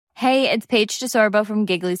Hey, it's Paige DeSorbo from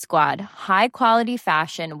Giggly Squad. High quality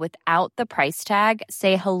fashion without the price tag.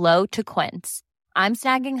 Say hello to Quince. I'm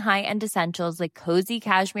snagging high-end essentials like cozy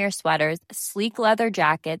cashmere sweaters, sleek leather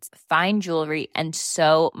jackets, fine jewelry, and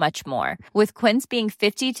so much more. With Quince being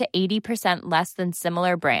 50 to 80% less than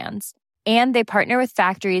similar brands. And they partner with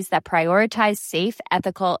factories that prioritize safe,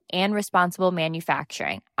 ethical, and responsible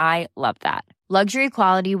manufacturing. I love that. Luxury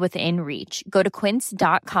quality within reach. Go to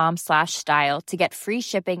quince.com/style to get free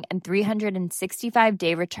shipping and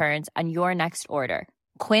 365-day returns on your next order.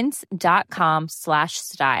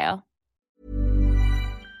 Quince.com/style.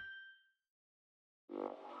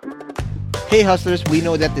 Hey hustlers, we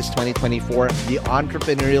know that this 2024, the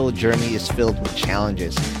entrepreneurial journey is filled with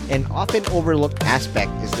challenges. An often overlooked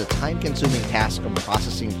aspect is the time-consuming task of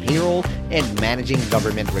processing payroll and managing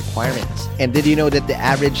government requirements. And did you know that the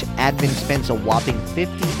average admin spends a whopping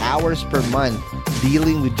 50 hours per month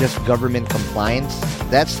dealing with just government compliance?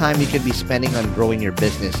 That's time you could be spending on growing your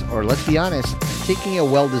business, or let's be honest, taking a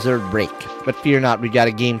well-deserved break. But fear not, we got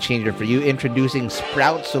a game changer for you, introducing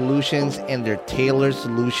Sprout Solutions and their tailored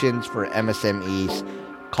solutions for MSMEs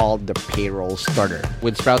called the Payroll Starter.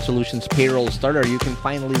 With Sprout Solutions Payroll Starter, you can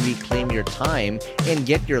finally reclaim your time and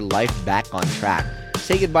get your life back on track.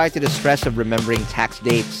 Say goodbye to the stress of remembering tax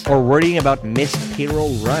dates or worrying about missed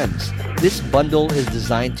payroll runs. This bundle is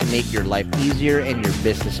designed to make your life easier and your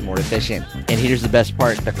business more efficient. And here's the best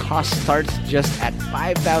part. The cost starts just at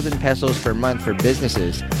 5,000 pesos per month for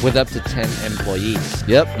businesses with up to 10 employees.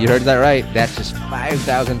 Yep, you heard that right. That's just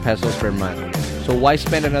 5,000 pesos per month. So why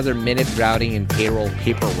spend another minute drowning in payroll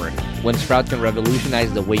paperwork when Sprout can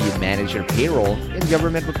revolutionize the way you manage your payroll and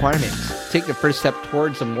government requirements? Take the first step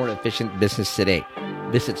towards a more efficient business today.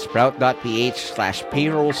 Visit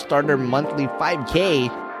sprout.ph/payroll starter monthly 5K.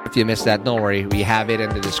 If you missed that, don't worry. We have it in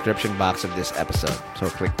the description box of this episode. So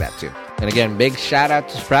click that too. And again, big shout out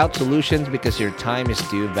to Sprout Solutions because your time is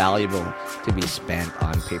too valuable to be spent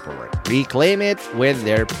on paperwork. Reclaim it with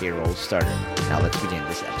their payroll starter. Now let's begin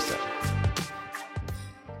this episode.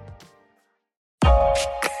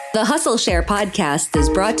 The Hustle Share podcast is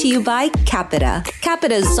brought to you by Capita.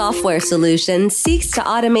 Capita's software solution seeks to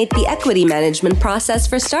automate the equity management process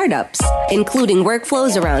for startups, including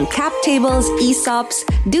workflows around cap tables, ESOPs,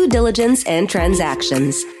 due diligence, and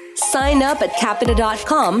transactions. Sign up at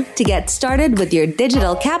capita.com to get started with your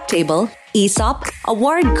digital cap table, ESOP,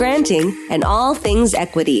 award granting, and all things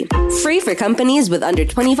equity. Free for companies with under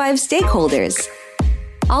 25 stakeholders.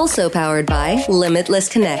 Also powered by Limitless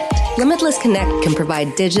Connect. Limitless Connect can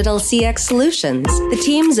provide digital CX solutions. The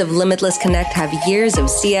teams of Limitless Connect have years of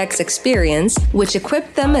CX experience, which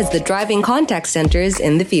equip them as the driving contact centers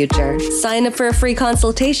in the future. Sign up for a free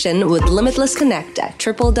consultation with Limitless Connect at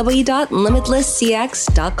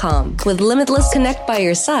www.limitlesscx.com. With Limitless Connect by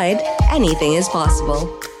your side, anything is possible.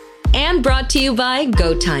 And brought to you by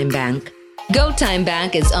GoTime Bank. GoTime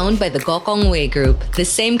Bank is owned by the Gokong Wei Group, the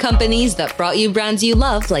same companies that brought you brands you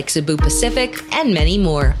love like Cebu Pacific and many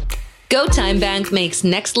more. GoTime Bank makes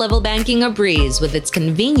next-level banking a breeze with its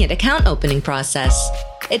convenient account opening process.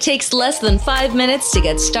 It takes less than 5 minutes to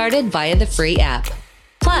get started via the free app.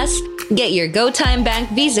 Plus, get your GoTime Bank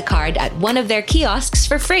Visa card at one of their kiosks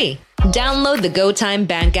for free. Download the GoTime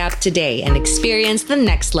Bank app today and experience the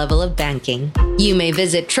next level of banking. You may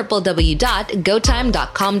visit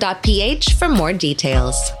www.gotime.com.ph for more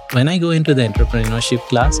details. When I go into the entrepreneurship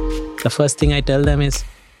class, the first thing I tell them is,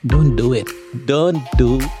 don't do it. Don't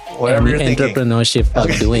do whatever any entrepreneurship or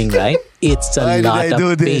doing, right? It's a lot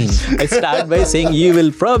of pain. I start by saying you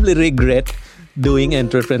will probably regret doing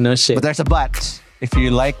entrepreneurship. But there's a but. If you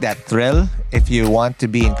like that thrill, if you want to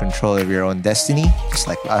be in control of your own destiny, just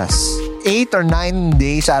like us, 8 or 9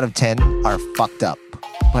 days out of 10 are fucked up.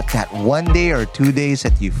 But that 1 day or 2 days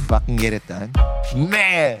that you fucking get it done,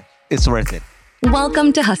 man, it's worth it.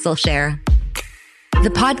 Welcome to Hustle Share,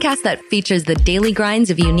 the podcast that features the daily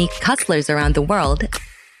grinds of unique hustlers around the world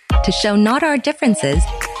to show not our differences,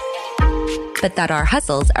 but that our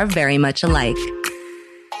hustles are very much alike.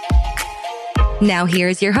 Now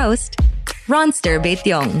here's your host, Ronster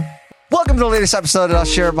Baetyong. Welcome to the latest episode of the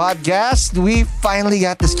Share Podcast. We finally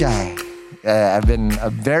got this guy. I've been a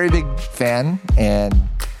very big fan and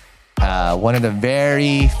one of the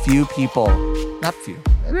very few people, not few,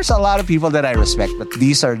 there's a lot of people that I respect, but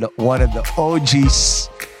these are one of the OGs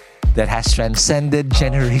that has transcended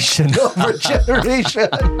generation over generation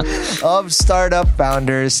of startup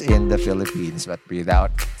founders in the Philippines. But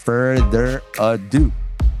without further ado,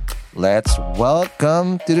 let's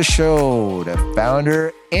welcome to the show the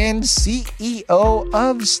founder and CEO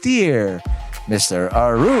of Steer, Mr.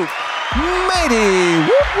 Arup Maity.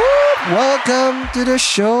 Whoop, whoop. Welcome to the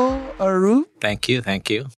show, Arup. Thank you.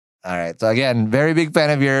 All right. So again, very big fan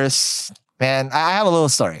of yours. Man, I have a little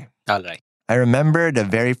story. All right. I remember the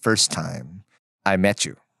very first time I met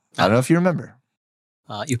you. I don't know if you remember.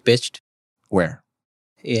 You pitched Where?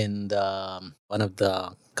 in one of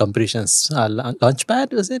the competitions,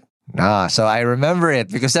 Launchpad, was it? Nah, so I remember it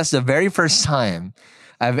because that's the very first time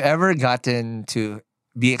I've ever gotten to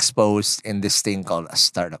be exposed in this thing called a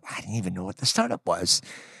startup. I didn't even know what the startup was.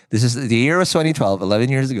 This is the year was 2012, 11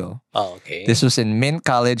 years ago. Oh, okay. This was in Mint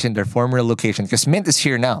College in their former location because Mint is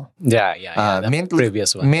here now. Yeah. The Mint,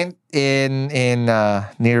 previous one. Mint in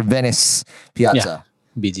near Venice Piazza.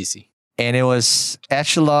 BGC. And it was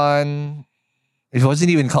Echelon. It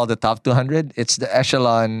wasn't even called the Top 200. It's the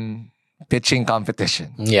Echelon pitching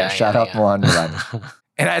competition. Shout out Mohan Milani.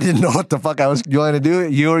 And I didn't know what the fuck I was going to do.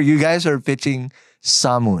 You guys are pitching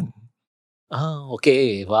Samun. Oh,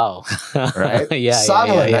 okay. Wow. Right?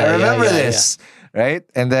 Samun. I remember this. Right?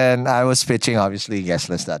 And then I was pitching, obviously,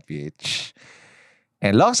 guestlist.ph.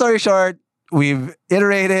 And long story short, we've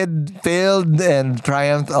iterated, failed, and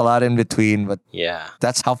triumphed a lot in between. But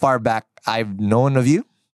that's how far back I've known of you.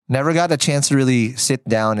 Never got a chance to really sit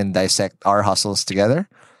down and dissect our hustles together.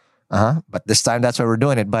 But this time, that's why we're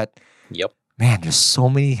doing it. But man, there's so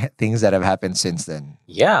many things that have happened since then.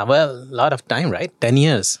 Yeah, well, a lot of time, right? 10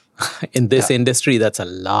 years. In this industry, that's a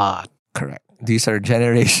lot. Correct. These are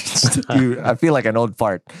generations. I feel like an old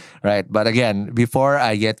fart, right? But again, before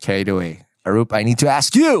I get carried away, Arup, I need to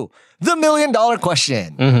ask you the $1 million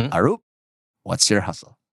question. Arup, what's your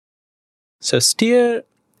hustle? So Steer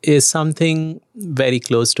is something very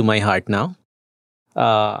close to my heart now.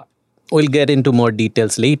 We'll get into more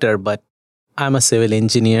details later, but I'm a civil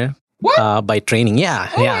engineer. By training.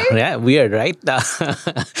 Yeah. Weird, right?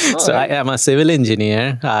 I am a civil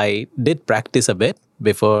engineer. I did practice a bit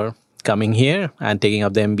before coming here and taking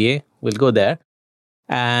up the MBA. We'll go there.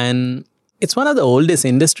 And it's one of the oldest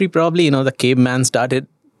industry probably. The caveman started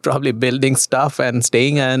probably building stuff and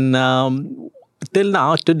staying. And till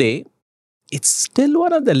now, today, it's still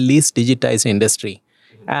one of the least digitized industry.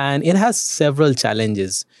 And it has several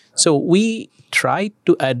challenges. So we try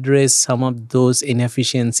to address some of those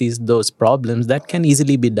inefficiencies, those problems that can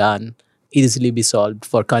easily be done, easily be solved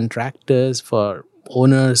for contractors, for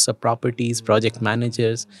owners of properties, project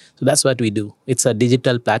managers. So that's what we do. It's a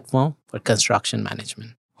digital platform for construction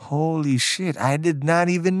management. Holy shit. I did not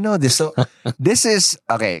even know this. So this is,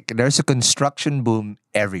 okay, there's a construction boom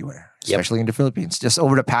everywhere, especially in the Philippines. Just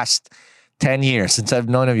over the past 10 years since I've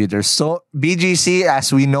known of you, there's BGC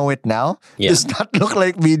as we know it now does not look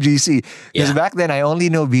like BGC. Because back then I only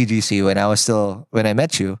know BGC when I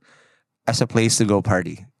met you as a place to go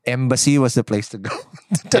party. Embassy was the place to go.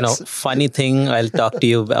 Funny thing I'll talk to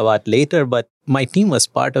you about later, but my team was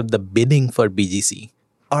part of the bidding for BGC.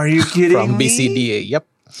 Are you kidding From me? BCDA, yep.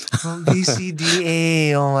 From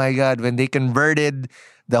BCDA, oh my God. When they converted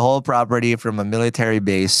the whole property from a military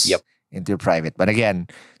base into private. But again,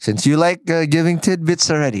 since you like giving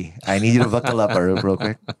tidbits already, I need you to buckle up real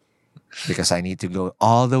quick. Because I need to go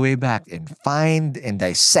all the way back and find and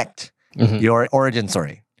dissect your origin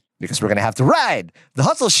story. Because we're going to have to ride the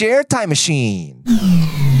Hustle Share Time Machine.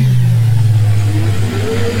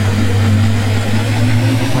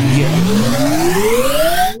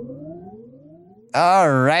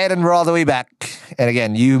 All right, and we're all the way back. And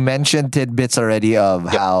again, you mentioned tidbits already of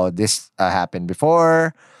how this happened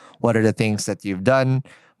before. What are the things that you've done?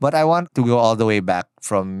 But I want to go all the way back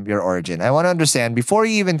from your origin. I want to understand, before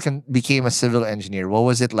you even became a civil engineer, what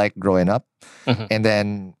was it like growing up? And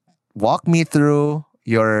then walk me through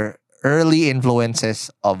your early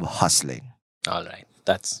influences of hustling. All right.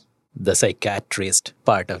 That's the psychiatrist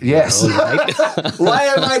part of your role, right? Why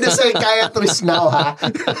am I the psychiatrist now, huh?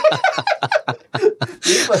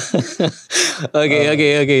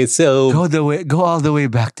 Okay. So go all the way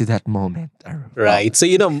back to that moment. Right. So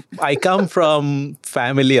I come from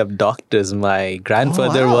family of doctors. My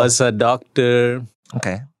grandfather was a doctor.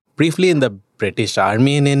 Okay. Briefly in the British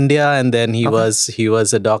Army in India, and then he was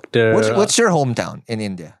a doctor. What's your hometown in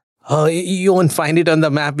India? Oh, you won't find it on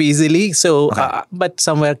the map easily. So, but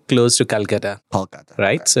somewhere close to Calcutta. Kolkata.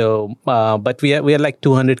 Right. So, but we are like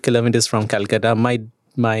 200 kilometers from Calcutta.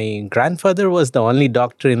 My grandfather was the only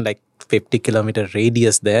doctor in like 50-kilometer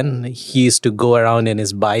radius then. He used to go around in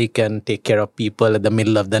his bike and take care of people at the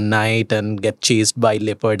middle of the night and get chased by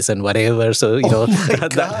leopards and whatever. So,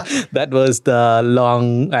 that was the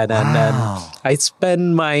long... And I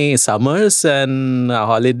spend my summers and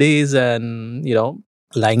holidays and,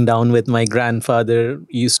 lying down with my grandfather.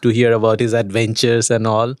 Used to hear about his adventures and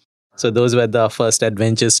all. So those were the first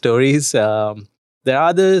adventure stories. There are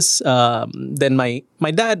others. Then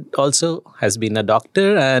my dad also has been a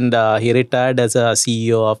doctor, and he retired as a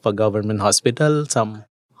CEO of a government hospital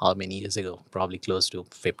how many years ago? Probably close to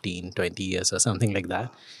 15, 20 years or something like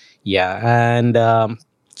that. Yeah. And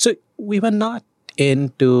so we were not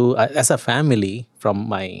into, as a family, from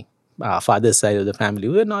my father's side of the family,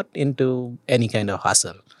 we were not into any kind of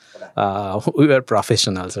hustle. We were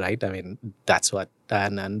professionals, right? I mean, that's what,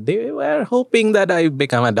 and they were hoping that I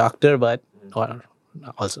become a doctor, but, or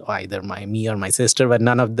also either me or my sister, but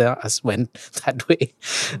none of us went that way.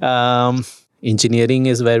 Engineering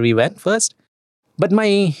is where we went first. But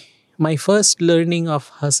my first learning of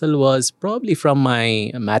hustle was probably from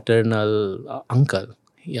my maternal uncle.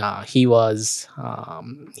 Yeah, he has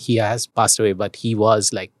passed away, but he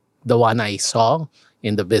was like the one I saw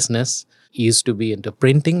in the business. He used to be into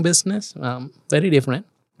printing business, very different.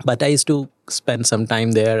 But I used to spend some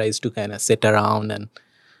time there. I used to kind of sit around, and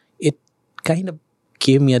it kind of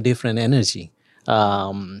gave me a different energy.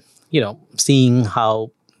 Seeing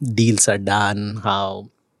how deals are done, how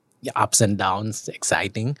ups and downs,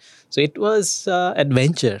 exciting. So it was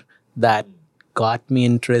adventure that got me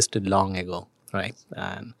interested long ago, right?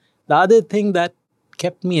 And the other thing that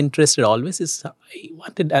kept me interested always is I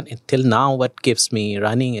wanted, and until now, what keeps me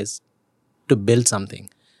running is to build something.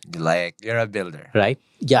 Like you're a builder, right?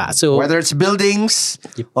 Yeah. So whether it's buildings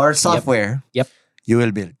or software, yep, you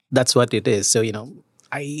will build. That's what it is. So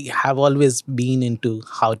I have always been into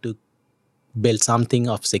how to build something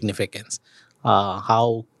of significance.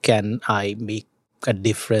 How can I make a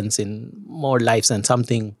difference in more lives and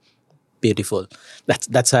something beautiful?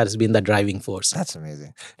 That's has been the driving force. That's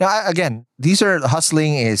amazing. Now, again,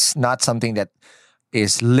 hustling is not something that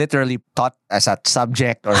is literally taught as a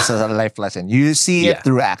subject or as a life lesson. You see it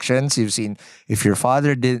through actions. You've seen if your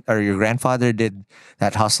father did or your grandfather did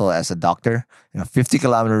that hustle as a doctor,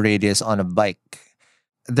 50-kilometer radius on a bike.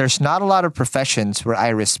 There's not a lot of professions where I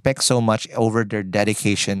respect so much over their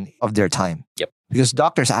dedication of their time. Yep. Because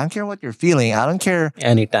doctors, I don't care what you're feeling. I don't care.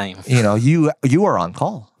 Anytime. You are on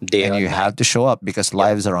call. Day and you night. have to show up because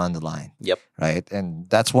lives are on the line. Yep. Right. And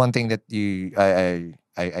that's one thing that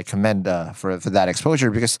I commend for that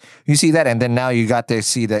exposure, because you see that, and then now you got to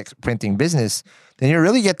see the printing business. Then you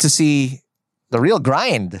really get to see the real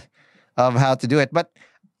grind of how to do it. But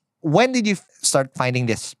when did you start finding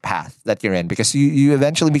this path that you're in? Because you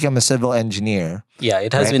eventually become a civil engineer. Yeah,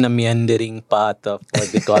 it has been a meandering path of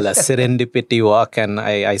what we call a serendipity walk, and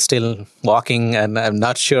I still walking, and I'm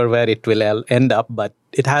not sure where it will end up, but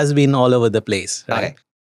it has been all over the place, right? Okay.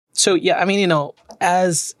 So yeah, I mean,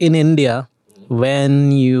 as in India,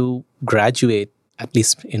 when you graduate, at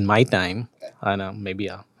least in my time, I know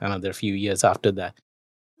maybe another few years after that,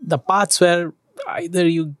 the paths were either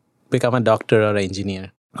you become a doctor or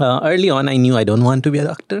engineer. Early on, I knew I don't want to be a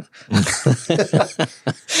doctor.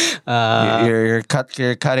 You're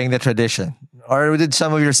cutting the tradition. Or did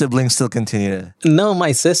some of your siblings still continue? No,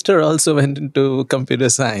 my sister also went into computer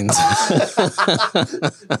science.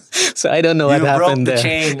 So I don't know what happened there.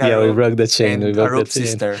 Chain, yeah, we broke the chain. We broke Arup's the chain.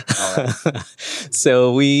 sister.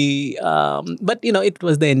 So but it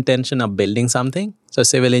was the intention of building something. So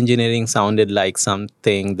civil engineering sounded like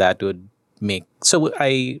something that would make. So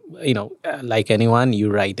I, like anyone, you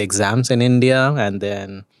write exams in India, and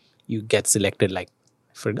then you get selected, like,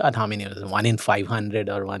 I forgot how many it was, 1 in 500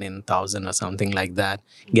 or 1 in 1,000 or something like that,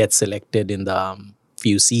 get selected in the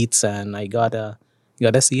few seats. And I got a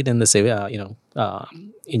seat in the civil,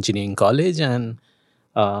 engineering college, and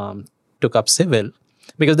took up civil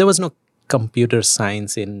because there was no computer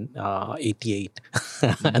science in 88.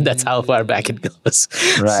 And that's how far back it goes.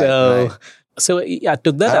 Right. So yeah, I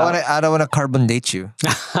took that out. I don't want to carbon date you.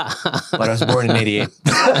 But I was born in 88.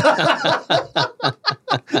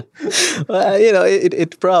 Well,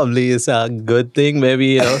 it probably is a good thing.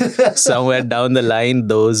 Maybe, somewhere down the line,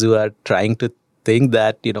 those who are trying to think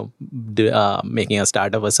that, making a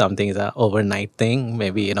startup or something is an overnight thing.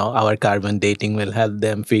 Maybe, our carbon dating will help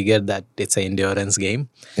them figure that it's an endurance game.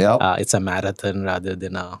 Yep. It's a marathon rather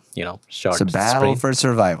than a, short It's a battle sprint. for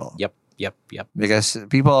survival. Yep. Because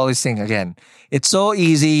people always think, again, it's so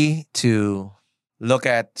easy to look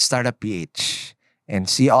at Startup PH and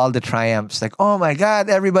see all the triumphs. Like, oh my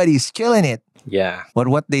God, everybody's killing it. Yeah. But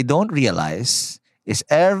what they don't realize is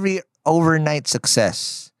every overnight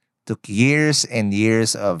success took years and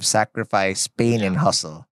years of sacrifice, pain, and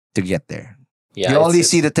hustle to get there. Yeah, you only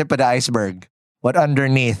see the tip of the iceberg. But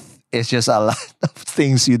underneath, it's just a lot of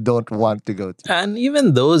things you don't want to go through. And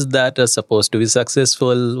even those that are supposed to be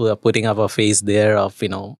successful, who are putting up a face there of,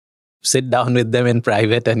 sit down with them in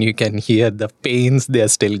private and you can hear the pains they're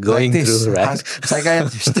still going through, right?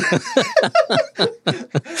 Psychiatrist.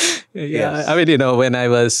 Yeah, Yes. I mean, when I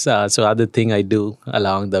was, so other thing I do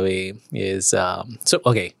along the way is,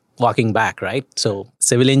 walking back, right? So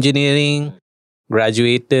civil engineering,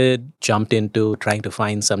 graduated, jumped into trying to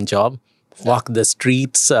find some job, walk the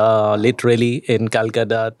streets, literally in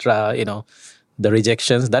Calcutta, the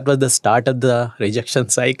rejections. That was the start of the rejection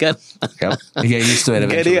cycle. Yep. You get used to it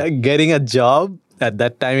eventually. Getting a job at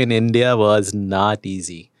that time in India was not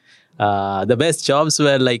easy. The best jobs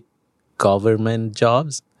were like government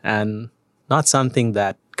jobs and not something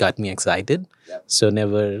that got me excited. So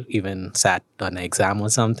never even sat on an exam or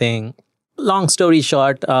something. Long story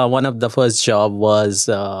short, one of the first job was,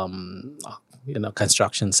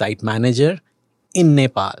 construction site manager in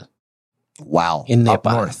Nepal. Wow. In Up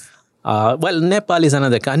Nepal. north. Nepal is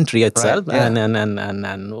another country itself, Right, yeah.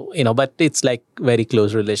 and but it's like very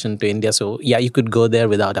close relation to India. So yeah, you could go there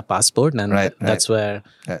without a passport, and Right, that's where.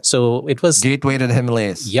 Right. So it was. Gateway to the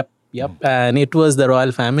Himalayas. Yep, and it was the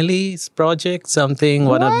royal family's project. Something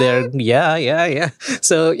one of their yeah.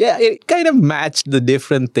 So yeah, it kind of matched the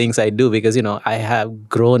different things I do because I have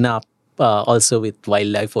grown up also with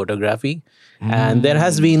wildlife photography. And there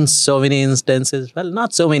has been so many instances, well,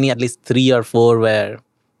 not so many, at least 3 or 4 where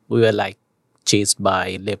we were like chased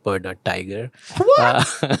by leopard or tiger. What?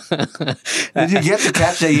 Did you get to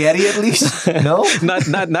catch a yeti at least? No?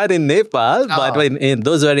 Not in Nepal, but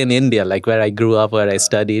those were in India, like where I grew up, where I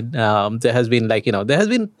studied. There has been there has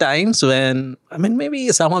been times when, I mean, maybe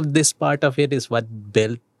some of this part of it is what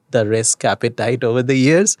built the risk appetite over the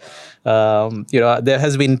years. There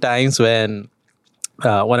has been times when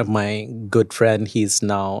one of my good friend, he's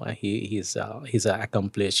now he's an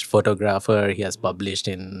accomplished photographer. He has published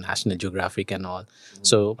in National Geographic and all.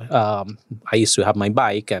 So I used to have my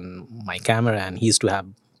bike and my camera, and he used to have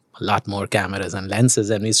a lot more cameras and lenses,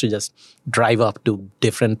 and we used to just drive up to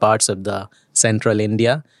different parts of the central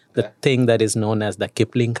India, the thing that is known as the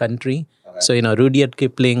Kipling country. So, Rudyard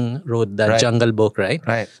Kipling wrote the Jungle Book, right?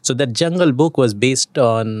 Right. So that Jungle Book was based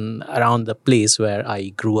on around the place where I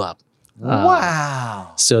grew up.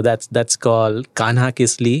 Wow. So that's called Kanha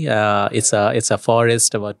Kisli. It's a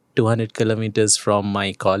forest about 200 kilometers from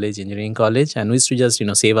my engineering college. And we used to just,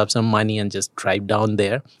 save up some money and just drive down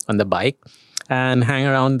there on the bike and hang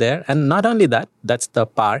around there. And not only that, that's the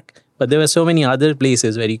park, but there were so many other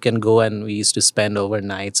places where you can go, and we used to spend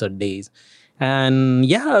overnights or days. And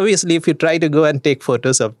yeah, obviously, if you try to go and take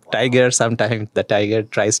photos of tiger, sometimes the tiger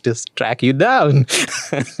tries to track you down.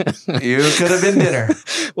 You could have been dinner.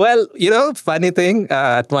 Well, funny thing,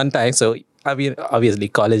 at one time, so I mean, obviously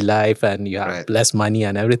college life and you have less money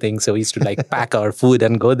and everything. So we used to pack our food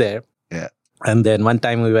and go there. Yeah. And then one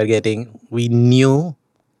time we knew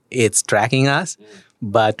it's tracking us,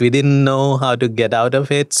 but we didn't know how to get out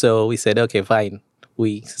of it. So we said, okay, fine.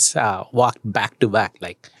 We walked back to back,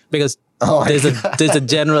 because there's a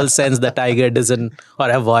general sense the tiger doesn't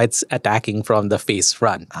or avoids attacking from the face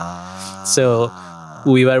front. So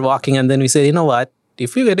we were walking, and then we said, you know what?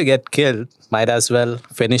 If we were to get killed, might as well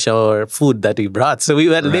finish our food that we brought. So we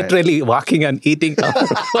were literally walking and eating back to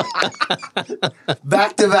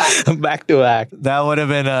back. Back to back. That would have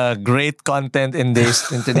been a great content in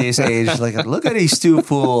today's age. Look at these two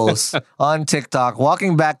fools on TikTok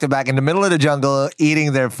walking back to back in the middle of the jungle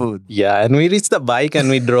eating their food. Yeah, and we reached the bike and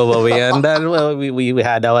we drove away, and then we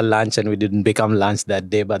had our lunch, and we didn't become lunch that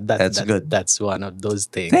day. But that's good. That's one of those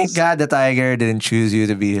things. Thank God the tiger didn't choose you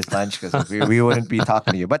to be his lunch, because we wouldn't be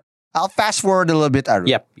talking to you. But I'll fast forward a little bit, Arup.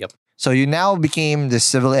 Yep. So you now became the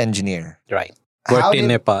civil engineer. Right. Worked in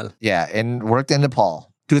Nepal. Yeah, and worked in Nepal.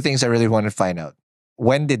 2 things I really want to find out.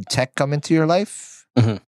 When did tech come into your life?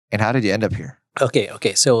 Mm-hmm. And how did you end up here?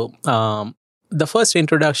 Okay. So the first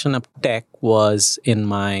introduction of tech was in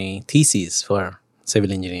my thesis for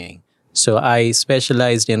civil engineering. So I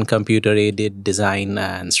specialized in computer-aided design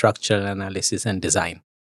and structural analysis and design.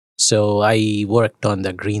 So I worked on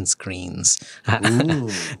the green screens.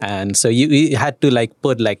 And so you had to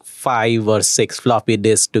put 5 or 6 floppy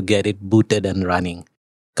disks to get it booted and running.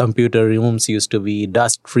 Computer rooms used to be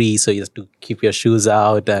dust-free, so you have to keep your shoes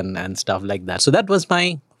out and stuff like that. So that was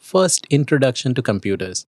my first introduction to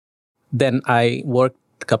computers. Then I worked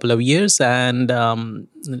a couple of years and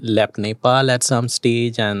left Nepal at some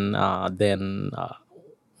stage, and then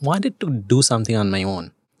wanted to do something on my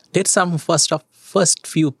own. Did some first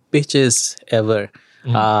few pitches ever,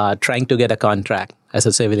 trying to get a contract as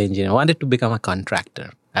a civil engineer. Wanted to become a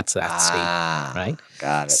contractor at that stage, right?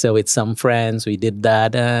 Got it. So with some friends, we did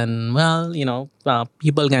that, and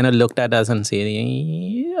people kind of looked at us and said,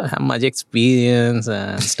 "You have much experience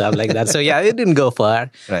and stuff like that." So yeah, it didn't go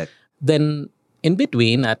far. Right. Then in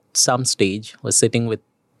between, at some stage, was sitting with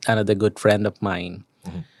another good friend of mine.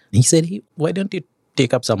 He said, why don't you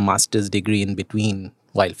take up some master's degree in between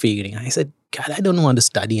while figuring? I said, God, I don't want to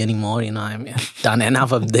study anymore. I've done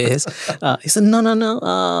enough of this. He said, no.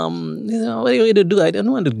 What are you going to do? I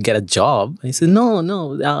don't want to get a job. I said, no.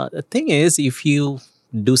 The thing is, if you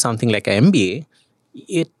do something like an MBA,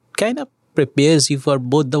 it kind of prepares you for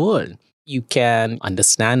both the world. You can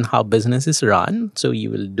understand how businesses run, so you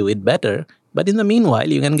will do it better. But in the meanwhile,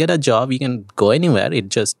 you can get a job, you can go anywhere. It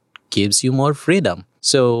just gives you more freedom.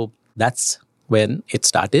 So that's when it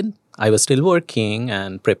started. I was still working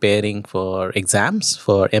and preparing for exams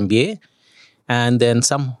for MBA. And then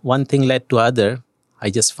one thing led to other. I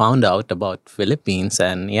just found out about Philippines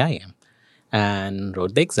and AIM and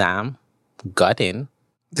wrote the exam, got in.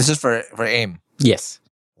 This is for AIM. Yes.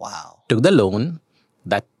 Wow. Took the loan.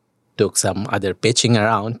 That took some other pitching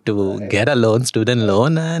around to get a loan, student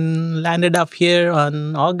loan, and landed up here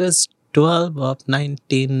on August 12 of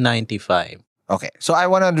 1995. Okay. So I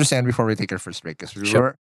want to understand before we take our first break. Because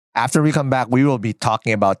after we come back, we will be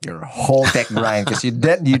talking about your whole tech grind because you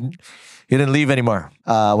didn't leave anymore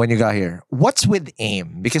when you got here. What's with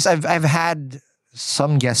AIM? Because I've had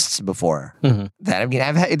some guests before that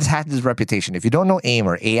it's had this reputation. If you don't know AIM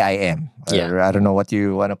or AIM, or I don't know what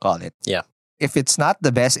you want to call it. Yeah. If it's not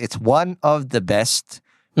the best, it's one of the best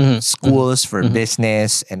schools for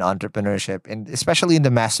business and entrepreneurship, and especially in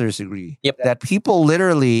the master's degree. Yep. That people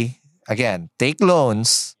literally, again, take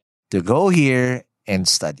loans to go here and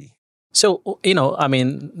study. So,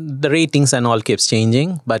 the ratings and all keeps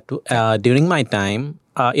changing. But during my time,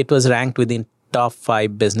 it was ranked within top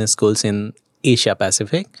 5 business schools in Asia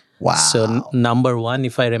Pacific. Wow. So, number 1,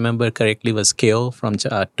 if I remember correctly, was Keio from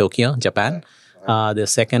Tokyo, Japan. The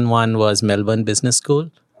second one was Melbourne Business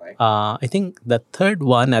School. I think the third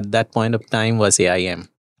one at that point of time was AIM.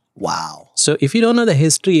 Wow. So, if you don't know the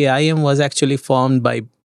history, AIM was actually formed by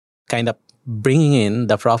kind of bringing in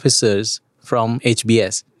the professors from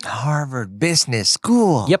HBS. Harvard Business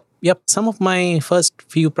School. Yep. Some of my first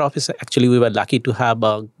few professors, actually, we were lucky to have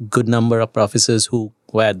a good number of professors who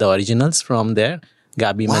were the originals from there.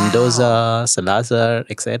 Gabi Mendoza, Salazar,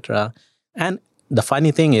 etc. And the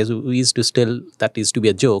funny thing is, that used to be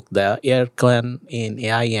a joke, the aircon in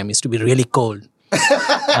AIM used to be really cold.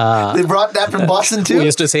 They brought that from Boston too? We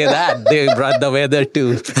used to say that. They brought the weather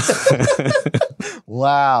too.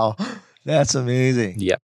 Wow. That's amazing.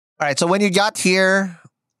 Yeah. All right. So when you got here,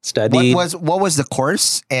 studied. What was the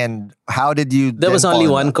course and how did you? There was only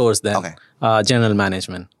one course then. Okay. General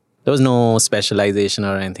management. There was no specialization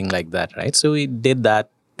or anything like that, right? So we did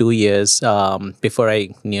that 2 years. Before I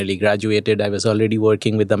nearly graduated, I was already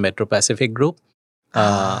working with the Metro Pacific Group.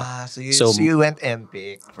 So you went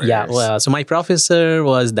MPIC first. Yeah. Well, so my professor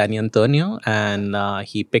was Danny Antonio, and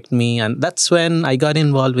he picked me, and that's when I got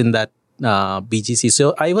involved in that BGC.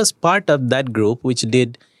 So I was part of that group which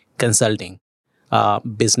did consulting,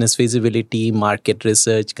 business feasibility, market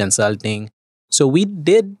research, consulting. So we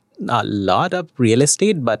did a lot of real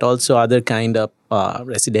estate, but also other kind of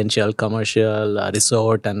residential, commercial,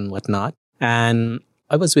 resort and whatnot. And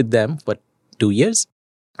I was with them for 2 years.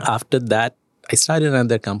 After that, I started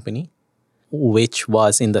another company, which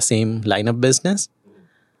was in the same line of business.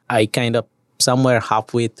 I kind of somewhere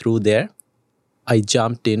halfway through there, I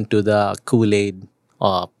jumped into the Kool-Aid.com.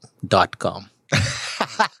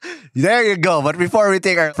 There you go. But before we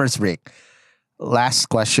take our first break, last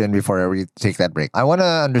question before we take that break. I want to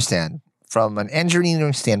understand from an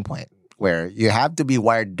engineering standpoint where you have to be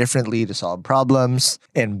wired differently to solve problems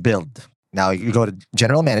and build. Now you go to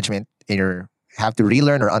general management and you have to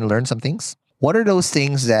relearn or unlearn some things. What are those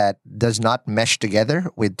things that does not mesh together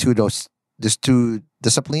with these two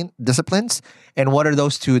disciplines? And what are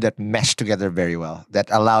those two that mesh together very well that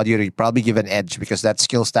allowed you to probably give an edge because that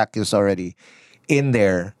skill stack is already in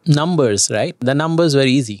there? Numbers, right? The numbers were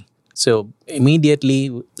easy. So immediately,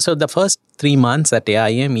 the first 3 months at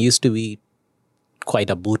AIM used to be quite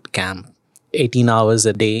a boot camp, 18 hours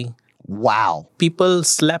a day. Wow. People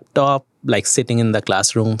slept off like sitting in the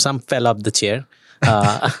classroom. Some fell off the chair.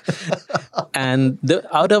 And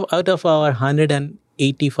out of our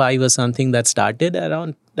 185 or something that started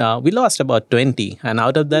around, we lost about 20. And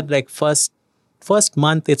out of that, like first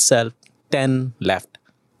month itself, 10 left.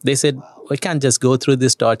 They said, we can't just go through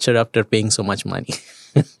this torture after paying so much money.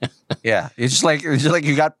 Yeah, it's just like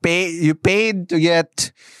you got paid. You paid to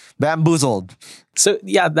get bamboozled. So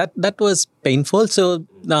yeah, that was painful. So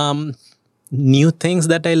new things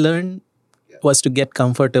that I learned was to get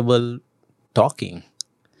comfortable talking.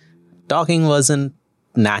 Talking wasn't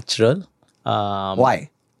natural. Why?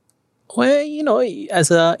 Well,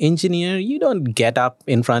 as an engineer, you don't get up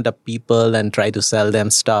in front of people and try to sell them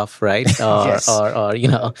stuff, right? Yes. Or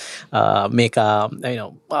make a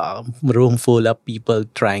room full of people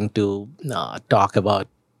trying to talk about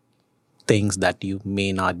things that you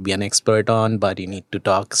may not be an expert on, but you need to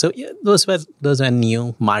talk. So yeah, those were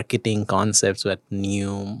new marketing concepts. What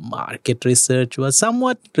new market research was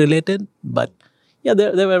somewhat related, but yeah,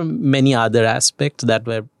 there were many other aspects that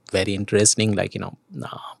were very interesting, like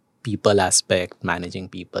people aspect, managing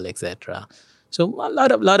people, etc. So a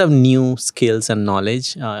lot of new skills and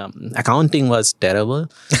knowledge. Accounting was terrible.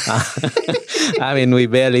 I mean, we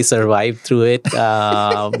barely survived through it.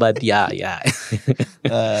 But yeah.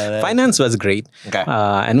 Finance was great. Okay.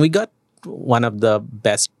 And we got one of the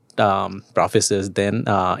best professors then,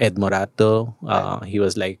 Ed Morato. He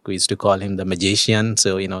was like, we used to call him the magician.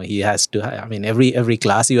 So, he has to, every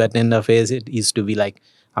class you attend of his, it used to be like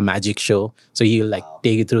a magic show. So he'll like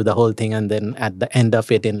take you through the whole thing, and then at the end of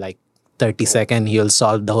it, in like 30 seconds, he'll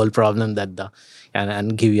solve the whole problem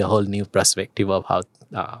and give you a whole new perspective of how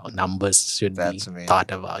numbers should be amazing.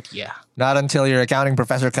 Thought about. Yeah. Not until your accounting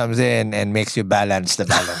professor comes in and makes you balance the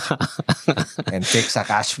balance and fix a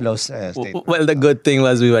cash flow statement. Well, the good thing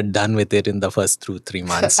was we were done with it in the first 3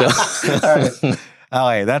 months. So. All right.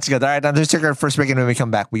 Okay, that's good. All right, now just take our first break, and when we come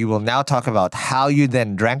back, we will now talk about how you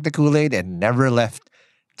then drank the Kool-Aid and never left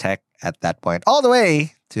tech at that point, all the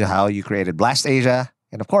way to how you created Blast Asia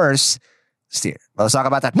and, of course, Steer. But let's talk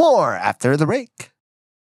about that more after the break.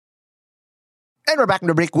 And we're back in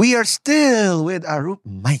the break. We are still with Arup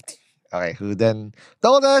Maity, okay, who then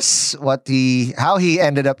told us how he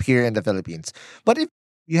ended up here in the Philippines. But if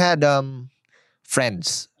you had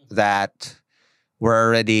friends that were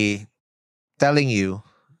already telling you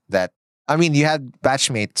that, you had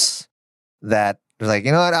batchmates that were like,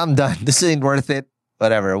 you know what, I'm done. This ain't worth it.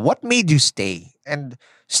 Whatever. What made you stay? And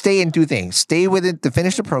stay in two things. Stay with it to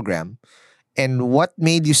finish the program. And what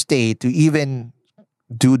made you stay to even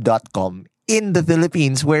do .com in the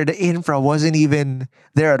Philippines, where the infra wasn't even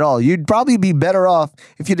there at all? You'd probably be better off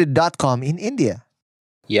if you did .com in India.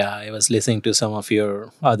 Yeah, I was listening to some of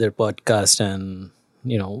your other podcasts and,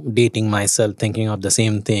 dating myself, thinking of the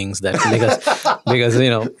same things that because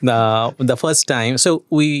the first time, so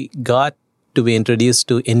we got to be introduced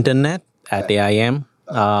to internet at AIM.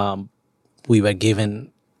 We were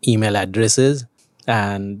given email addresses,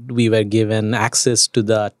 and we were given access to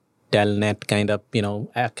the telnet kind of,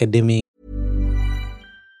 academic.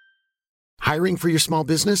 Hiring for your small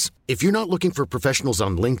business? If you're not looking for professionals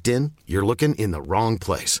on LinkedIn, you're looking in the wrong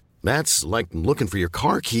place. That's like looking for your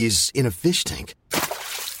car keys in a fish tank.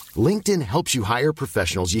 LinkedIn helps you hire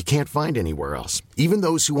professionals you can't find anywhere else, even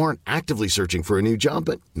those who aren't actively searching for a new job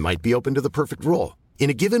but might be open to the perfect role. In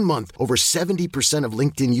a given month, over 70% of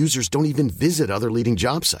LinkedIn users don't even visit other leading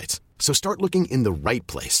job sites. So start looking in the right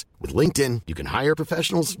place. With LinkedIn, you can hire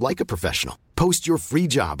professionals like a professional. Post your free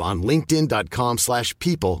job on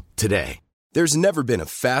linkedin.com/people today. There's never been a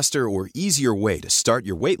faster or easier way to start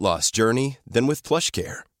your weight loss journey than with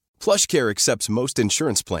PlushCare. PlushCare accepts most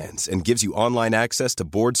insurance plans and gives you online access to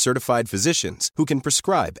board-certified physicians who can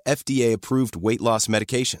prescribe FDA-approved weight loss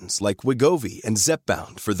medications like Wegovy and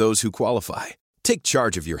Zepbound for those who qualify. Take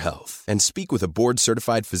charge of your health and speak with a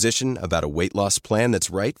board-certified physician about a weight loss plan that's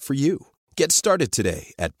right for you. Get started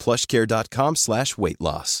today at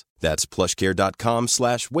plushcare.com/weight-loss. That's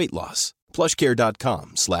plushcare.com/weight-loss.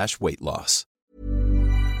 plushcare.com/weight-loss.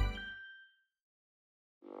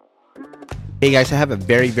 Hey guys, I have a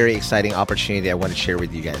very, very exciting opportunity I want to share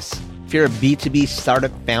with you guys. If you're a B2B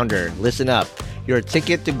startup founder, listen up. Your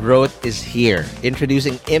ticket to growth is here.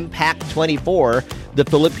 Introducing Impact 24, the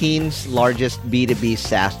Philippines' largest B2B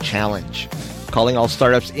SaaS challenge. Calling all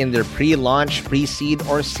startups in their pre-launch, pre-seed,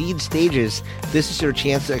 or seed stages, this is your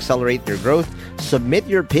chance to accelerate your growth. Submit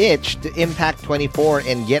your pitch to Impact 24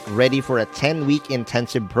 and get ready for a 10-week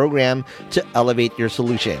intensive program to elevate your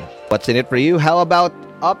solution. What's in it for you? How about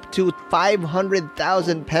up to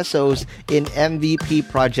 500,000 pesos in MVP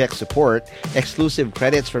project support, exclusive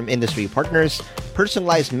credits from industry partners,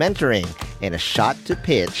 personalized mentoring, and a shot to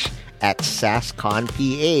pitch at SaaSCon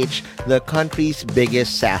PH, the country's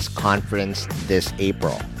biggest SaaS conference this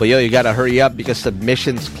April. But you gotta hurry up because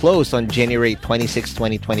submissions close on January 26,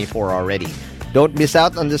 2024 already. Don't miss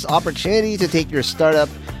out on this opportunity to take your startup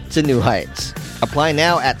to new heights. Apply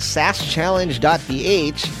now at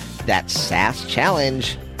saaschallenge.ph. That's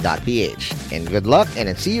saaschallenge.ph. And good luck, and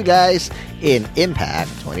I'll see you guys in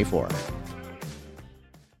Impact 24.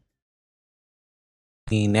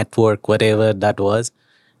 The network, whatever that was.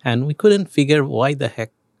 And we couldn't figure what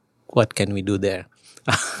can we do there.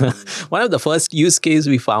 One of the first use case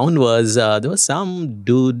we found was there was some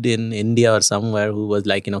dude in India or somewhere who was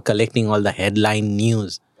like, collecting all the headline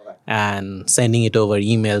news and sending it over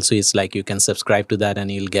email. So it's like you can subscribe to that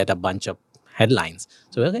and you'll get a bunch of headlines.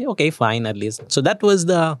 So okay, fine, at least. So that was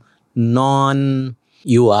the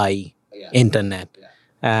non-UI internet.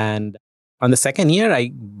 And on the second year,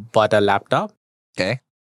 I bought a laptop. Okay.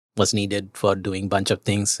 Was needed for doing bunch of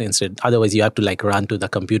things instead. Otherwise, you have to like run to the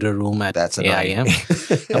computer room at That's annoying.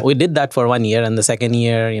 AIM. We did that for 1 year. And the second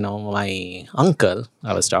year, my uncle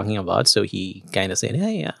I was talking about, so he kind of said,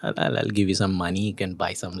 hey, I'll give you some money. You can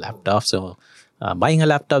buy some laptop. So buying a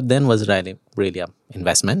laptop then was really an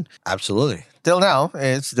investment. Absolutely. Till now,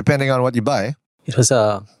 it's depending on what you buy. It was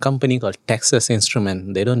a company called Texas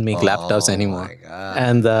Instrument. They don't make laptops anymore. My God.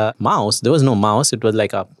 And the mouse, there was no mouse. It was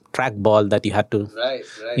like a trackball that you had to,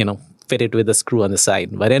 fit it with a screw on the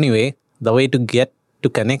side. But anyway, the way to get to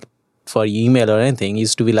connect for email or anything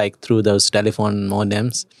used to be like through those telephone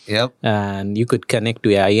modems. Yep. And you could connect to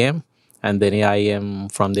AIM, and then AIM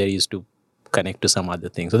from there used to connect to some other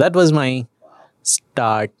thing. So that was my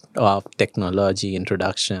start of technology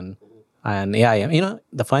introduction. And AIM,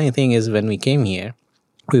 the funny thing is when we came here,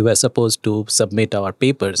 we were supposed to submit our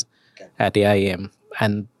papers at AIM.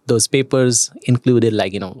 And those papers included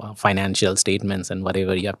like, financial statements and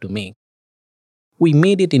whatever you have to make. We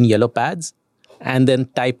made it in yellow pads and then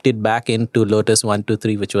typed it back into Lotus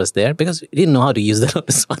 123, which was there because we didn't know how to use the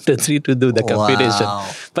Lotus 123 to do the computation.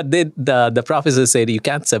 But the professor said you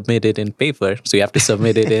can't submit it in paper, so you have to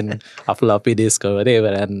submit it in a floppy disk or whatever.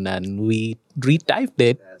 And we retyped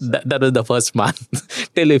it. That was the first month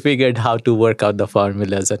till we figured how to work out the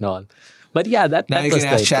formulas and all. But yeah, that Now you was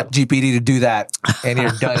can ask ChatGPT to do that, and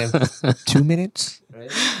you're done in 2 minutes. Right?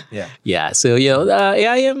 Yeah. Yeah. So,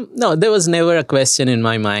 AIM, no, there was never a question in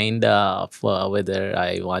my mind for whether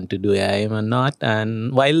I want to do AIM or not.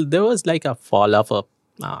 And while there was like a fall off of,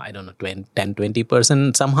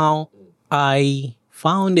 10-20%, somehow I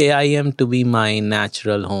found AIM to be my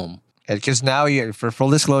natural home. Because now, for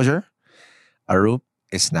full disclosure, Arup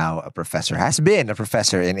is now a professor, has been a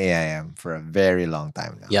professor in AIM for a very long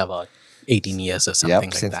time now. Yeah, about 18 years or something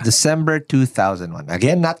like since that. December 2001.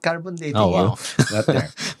 Again, not carbon dating. Oh, wow. Not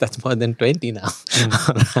there. That's more than 20 now.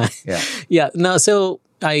 Right. Yeah. Yeah. No, so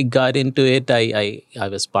I got into it. I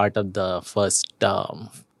was part of the first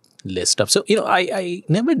list of... So, I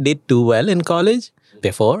never did too well in college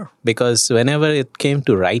before because whenever it came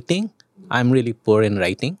to writing, I'm really poor in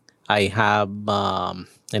writing. I have,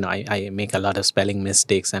 I make a lot of spelling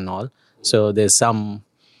mistakes and all. So there's some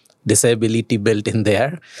disability built in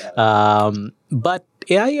there. But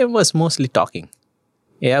AIM was mostly talking.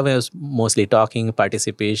 AIM was mostly talking,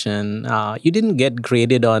 participation. You didn't get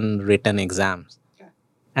graded on written exams.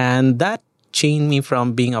 And that changed me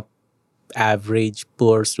from being a average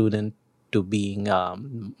poor student to being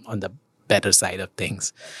on the better side of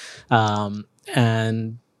things.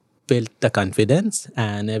 And built the confidence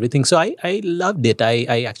and everything. So I loved it.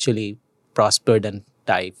 I actually prospered and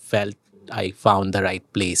I felt I found the right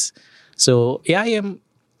place. So AIM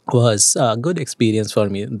was a good experience for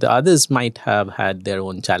me. The others might have had their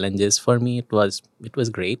own challenges. For me, it was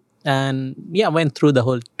great. And went through the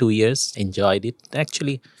whole 2 years, enjoyed it.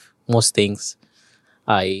 Actually, most things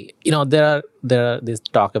there are this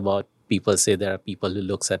talk about people say there are people who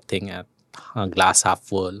looks at thing at glass half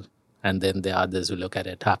full, and then there are others who look at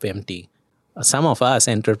it half empty. Some of us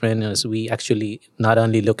entrepreneurs, we actually not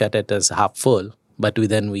only look at it as half full, but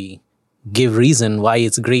we give reason why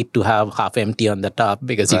it's great to have half empty on the top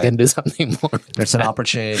because you can do something more. There's an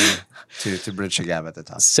opportunity to bridge a gap at the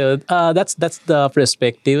top. So that's the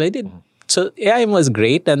perspective I did. So AIM was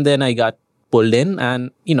great, and then I got pulled in,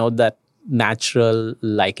 and that natural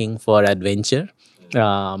liking for adventure.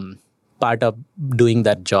 Part of doing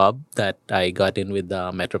that job that I got in with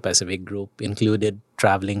the Metro Pacific Group included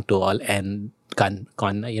traveling to all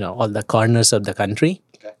all the corners of the country.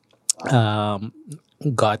 I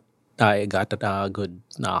got a good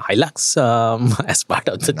Hilux as part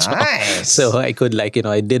of the job. So I could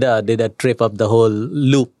I did a trip of the whole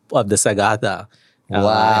loop of the Sagada.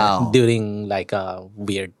 During a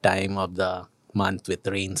weird time of the month with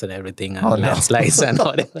rains and everything and landslides and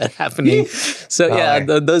whatever happening. So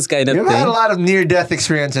those kind of things. You've had a lot of near-death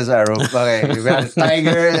experiences, Arup. Okay, you've had a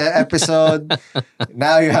tiger episode.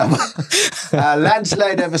 Now you have a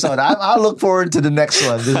landslide episode. I'll look forward to the next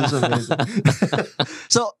one. This is amazing.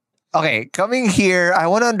 So, okay, coming here, I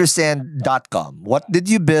want to understand .com. What did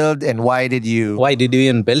you build and why did you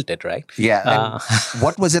even build it, right? Yeah. And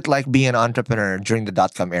what was it like being an entrepreneur during the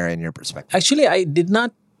 .com era in your perspective? Actually, I did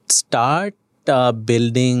not start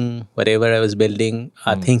building whatever I was building,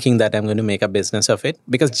 thinking that I'm going to make a business of it.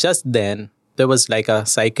 Because just then, there was like a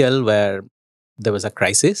cycle where there was a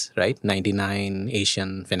crisis, right? 99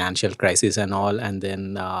 Asian financial crisis and all. And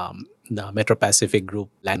then the Metro Pacific group,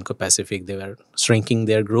 Lanco Pacific, they were shrinking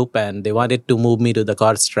their group and they wanted to move me to the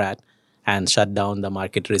core strat and shut down the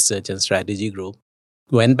market research and strategy group.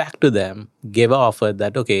 Went back to them, gave an offer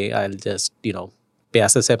that, okay, I'll just, pay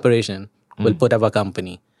us a separation. We'll put up a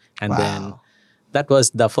company. And then that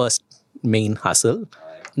was the first main hustle.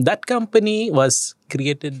 That company was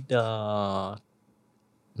created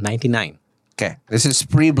 99. Okay. This is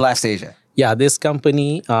pre-Blast Asia. Yeah, this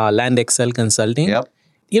company, Land Excel Consulting. Yep.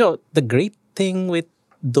 The great thing with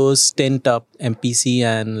those 10 top MPC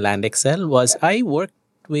and Land Excel was I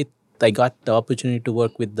got the opportunity to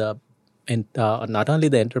work with not only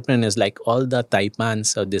the entrepreneurs, like all the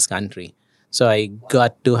taipans of this country. So I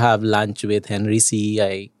got to have lunch with Henry C.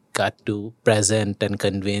 I got to present and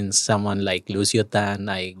convince someone like Lucio Tan.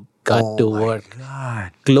 I got to work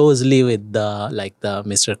closely with the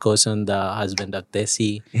Mr. Kosun, the husband of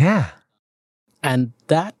Desi. Yeah. And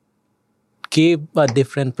that gave a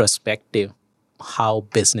different perspective how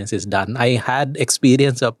business is done. I had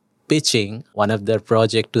experience of pitching one of their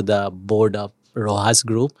project to the board of Rojas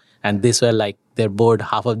Group. And these were like their board,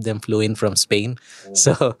 half of them flew in from Spain.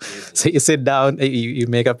 So you sit down, you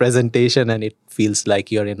make a presentation and it feels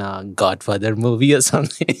like you're in a Godfather movie or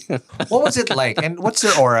something. What was it like? And what's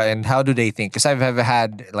their aura and how do they think? Because I've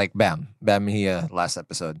had like Bam here last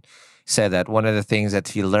episode said that one of the things that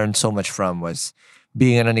he learned so much from was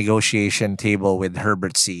being at a negotiation table with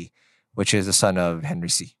Herbert C., which is the son of Henry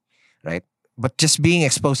C., right? But just being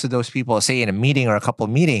exposed to those people, say in a meeting or a couple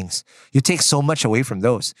of meetings, you take so much away from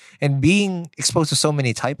those. And being exposed to so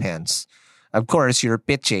many taipans, of course, you're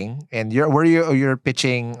pitching, and you're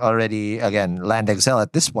pitching already, again, Land Excel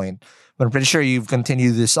at this point. But I'm pretty sure you've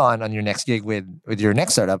continued this on your next gig with your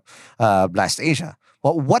next startup, Blast Asia.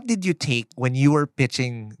 Well, what did you take when you were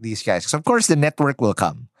pitching these guys? Because, of course, the network will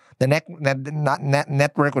come. The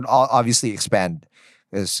network would obviously expand.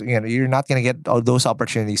 Because you're not going to get all those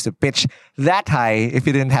opportunities to pitch that high if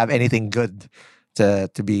you didn't have anything good to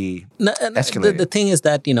be escalated. The thing is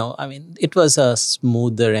that, it was a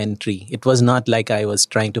smoother entry. It was not like I was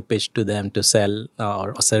trying to pitch to them to sell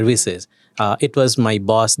or services. It was my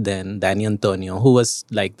boss then, Danny Antonio, who was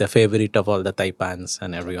like the favorite of all the taipans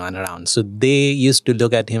and everyone around. So they used to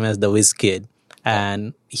look at him as the whiz kid.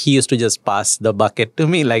 And he used to just pass the bucket to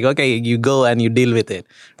me, like, okay, you go and you deal with it,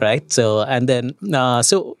 right? So, and then,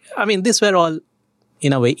 these were all,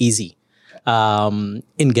 in a way, easy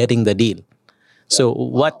in getting the deal.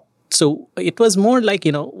 So it was more like,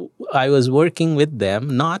 I was working with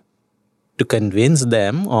them, not to convince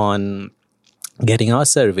them on getting our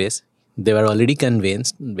service. They were already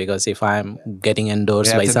convinced because if I'm getting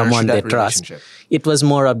endorsed by someone they trust, it was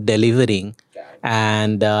more of delivering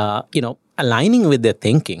and, aligning with their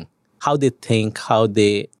thinking, how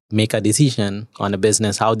they make a decision on a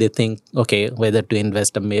business, how they think, okay, whether to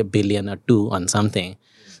invest $1 billion or $2 billion on something.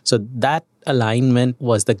 So that alignment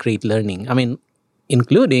was the great learning.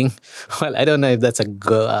 Including, well, I don't know if that's a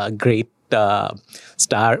great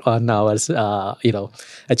star on our,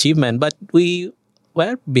 achievement, but we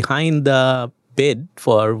were behind the bid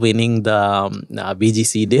for winning the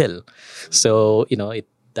BGC deal. So,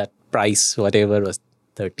 that price, whatever was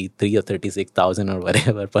 33 or 36,000 or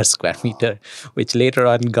whatever per square meter, which later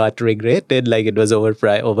on got regretted, like it was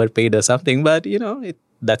overpaid or something. But,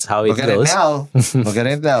 that's how it goes. Look at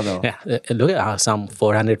it now, though. Yeah, look at some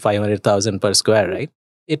 400, 500,000 per square, right?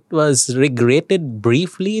 It was regretted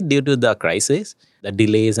briefly due to the crisis, the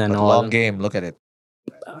delays and all. Long game, look at it.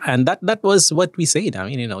 And that was what we said.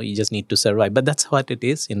 You just need to survive. But that's what it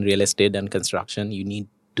is in real estate and construction. You need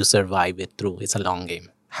to survive it through. It's a long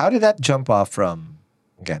game. How did that jump off from,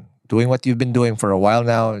 again, doing what you've been doing for a while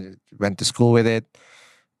now, went to school with it,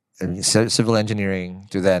 civil engineering,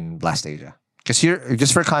 to then Blast Asia? Because you're,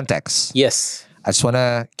 just for context. Yes. I just want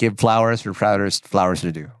to give flowers for flowers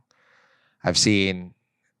to do. I'm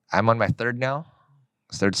on my third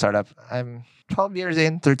startup. I'm 12 years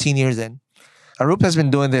in, 13 years in. Arup has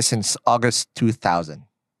been doing this since August 2000.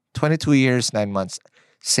 22 years, 9 months,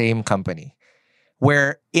 same company.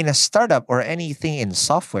 Where in a startup or anything in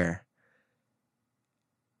software,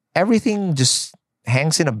 everything just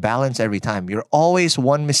hangs in a balance every time. You're always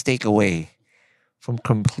one mistake away from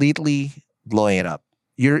completely blowing it up.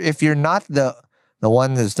 If you're not the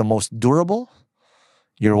one that's the most durable,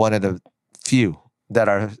 you're one of the few that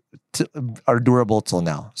are durable till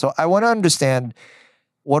now. So I want to understand,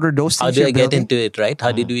 what are those things? How do I get into it, right?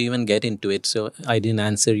 How did you even get into it? So I didn't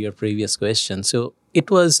answer your previous question. So it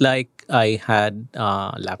was like I had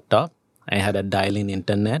a laptop, I had a dial-in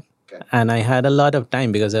internet, and I had a lot of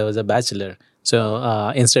time because I was a bachelor.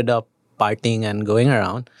 So instead of partying and going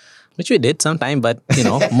around, which we did sometime, but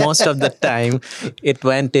most of the time it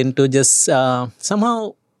went into just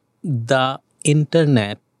somehow the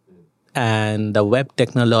internet and the web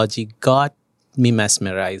technology got me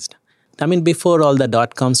mesmerized. I mean, before all the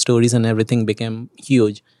dot-com stories and everything became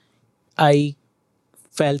huge, I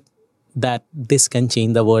felt that this can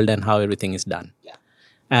change the world and how everything is done. Yeah.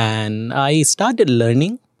 And I started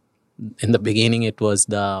learning. In the beginning, it was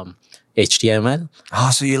the HTML.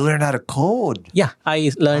 Oh, so you learned how to code. Yeah,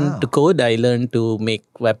 I learned to code. I learned to make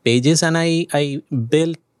web pages, and I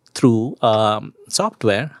built through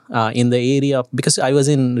software in the area of, because I was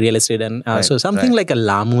in real estate, and so something like a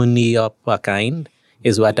Lamuni of a kind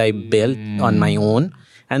is what I built on my own.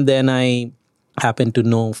 And then I happened to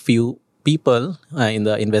know few people in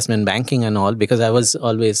the investment banking and all, because I was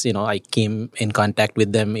always, I came in contact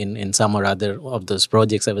with them in some or other of those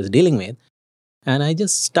projects I was dealing with. And I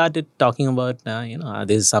just started talking about,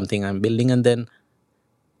 this is something I'm building. And then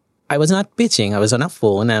I was not pitching. I was on a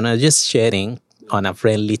phone and I was just sharing on a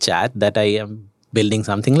friendly chat that I am building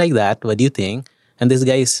something like that. What do you think? And this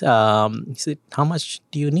guy he said, how much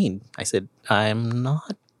do you need? I said, I'm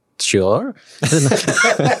not sure.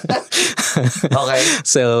 Okay.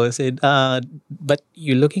 So I said, but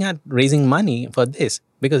you're looking at raising money for this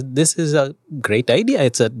because this is a great idea.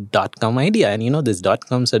 It's a .com idea. And these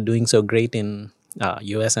 .coms are doing so great in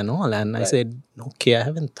US and all. And I said, okay, I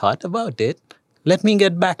haven't thought about it. Let me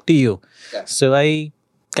get back to you. Yeah. So I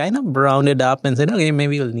kind of rounded up and said, okay,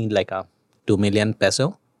 maybe we'll need like a 2 million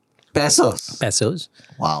pesos.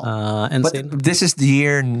 Wow. And but this is the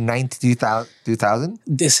year 2000?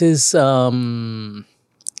 This is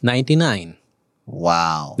 99.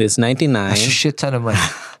 Wow. This is 99. That's a shit ton of money.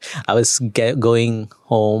 I was going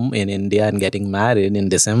home in India and getting married in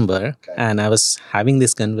December. Okay. And I was having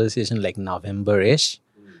this conversation like November-ish.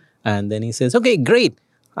 And then he says, okay, great.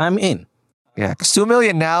 I'm in. Yeah, because 2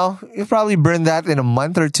 million now, you probably burn that in a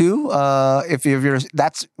month or two. If you're,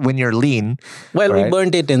 that's when you're lean. Well, right? We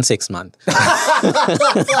burned it in 6 months. Oh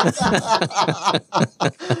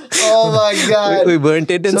my God! We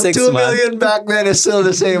burnt it in 6 months. 2 million back then is still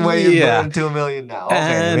the same way you burn 2 million now. Okay,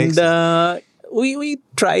 and we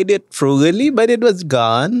tried it frugally, but it was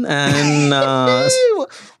gone. And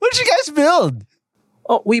what did you guys build?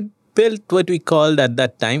 Oh, we built what we called at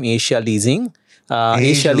that time Asia Leasing.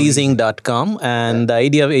 AsiaLeasing.com. And the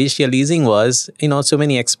idea of Asia Leasing was, so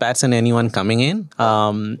many expats and anyone coming in.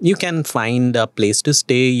 You can find a place to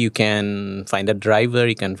stay. You can find a driver.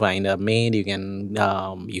 You can find a maid. You can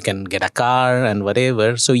get a car and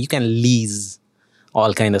whatever. So you can lease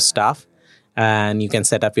all kind of stuff. And you can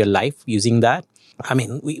set up your life using that. I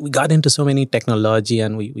mean, we got into so many technology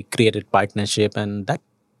and we created partnership, and that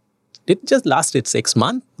it just lasted 6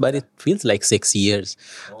 months, but it feels like 6 years.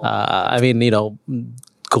 I mean,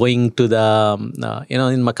 going to the,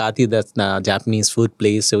 in Makati, that's the Japanese food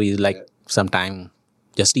place. So we sometime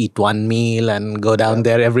just eat one meal and go down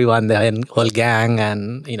there, everyone there, and whole gang,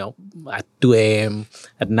 and, at 2 a.m.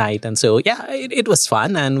 at night. And so, it was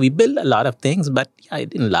fun. And we built a lot of things, but it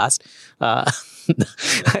didn't last.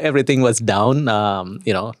 Everything was down,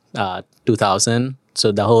 2000.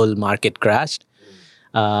 So the whole market crashed.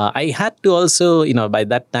 I had to also, by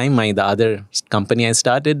that time, the other company I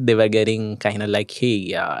started, they were getting kind of like,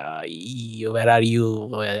 hey, where are you?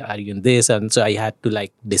 Where are you in this? And so I had to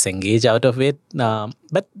disengage out of it.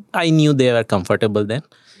 But I knew they were comfortable then.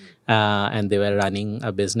 And they were running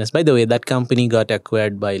a business. By the way, that company got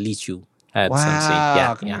acquired by Lichu.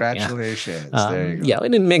 Wow, congratulations. There you go. Yeah, we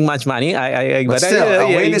didn't make much money. But still, a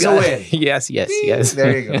win is a win. Yes.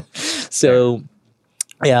 There you go. So...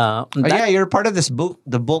 Yeah. You're part of this book,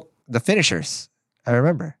 The Finishers. I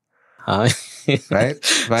remember. Right?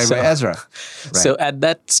 By Ezra. Right. So at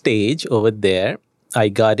that stage over there, I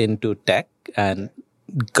got into tech and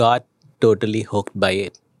got totally hooked by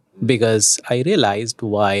it. Because I realized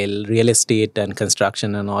while real estate and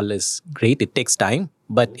construction and all is great, it takes time.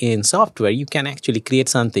 But in software, you can actually create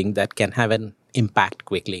something that can have an impact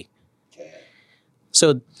quickly.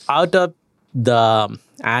 So out of the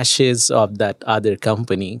ashes of that other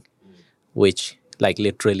company, which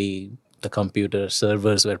literally the computer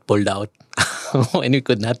servers were pulled out when we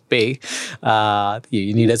could not pay.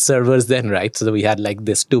 You needed servers then, right? So we had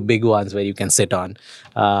these 2 big ones where you can sit on.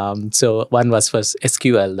 So one was for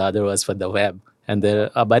SQL, the other was for the web. And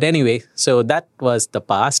but anyway, so that was the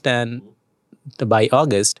past. And by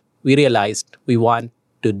August, we realized we want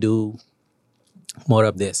to do more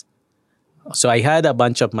of this. So I had a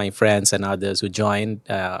bunch of my friends and others who joined.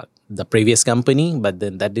 the previous company, but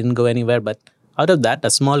then that didn't go anywhere. But out of that, a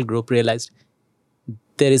small group realized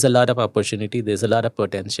there is a lot of opportunity, there's a lot of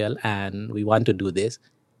potential, and we want to do this.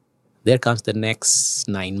 There comes the next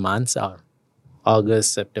 9 months, or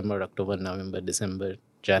August, September, October, November, December,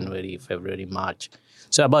 January, February, March.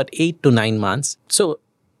 So about 8 to 9 months. So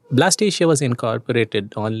Blast Asia was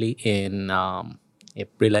incorporated only in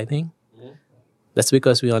April, I think. That's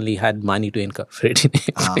because we only had money to incorporate in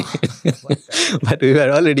April. But we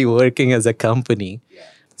were already working as a company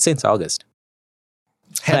since August.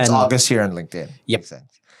 Hence August here on LinkedIn. Yep. Makes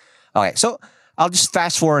sense. Okay, so I'll just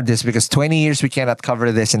fast forward this because 20 years we cannot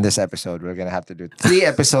cover this in this episode. We're going to have to do 3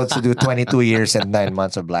 episodes to do 22 years and 9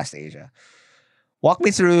 months of Blast Asia. Walk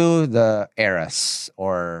me through the eras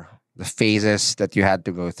or the phases that you had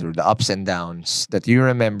to go through, the ups and downs that you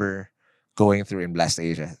remember going through in Blast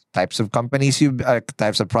Asia. Types of companies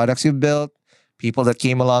types of products you built, people that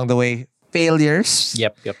came along the way, failures.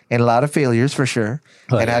 Yep. And a lot of failures for sure.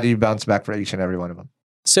 Oh, and yeah. how do you bounce back for each and every one of them?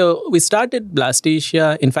 So we started Blast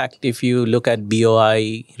Asia. In fact, if you look at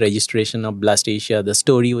BOI registration of Blast Asia, the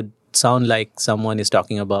story would sound like someone is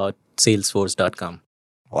talking about Salesforce.com.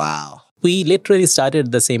 Wow. We literally started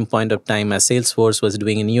at the same point of time as Salesforce was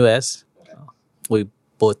doing in US. We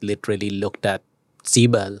both literally looked at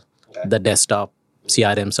Siebel, the desktop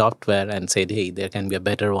CRM software, and said, hey, there can be a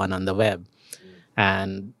better one on the web.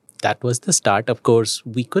 And that was the start. Of course,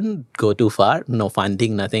 we couldn't go too far. No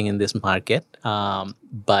funding, nothing in this market.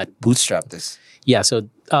 But Bootstrap this. yeah, so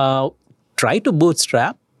try to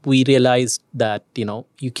bootstrap. We realized that,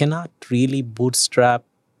 you cannot really bootstrap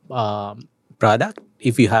product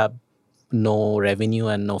if you have no revenue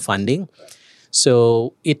and no funding.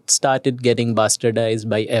 So it started getting bastardized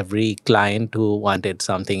by every client who wanted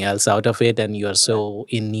something else out of it. And you're so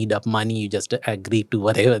in need of money, you just agree to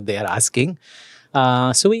whatever they're asking.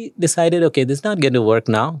 So we decided, okay, this is not going to work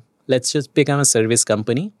now. Let's just become a service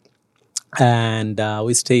company. And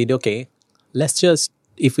we said, okay, let's just,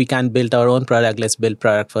 if we can't build our own product, let's build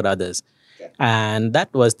product for others. Okay. And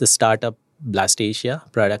that was the start of Blast Asia,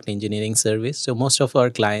 product engineering service. So most of our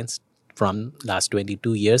clients from last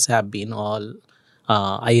 22 years have been all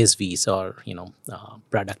ISVs or,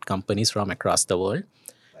 product companies from across the world.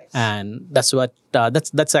 And that's what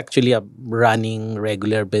that's actually a running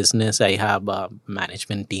regular business. I have a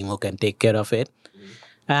management team who can take care of it.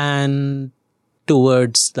 And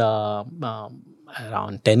towards the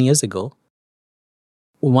around 10 years ago,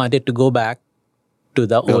 we wanted to go back to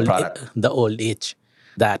the old itch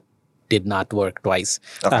that did not work twice.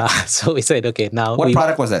 Okay. So we said, okay, now what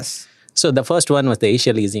product was this? So the first one was the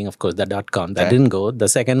Asia Leasing, of course, the .com. That didn't go. The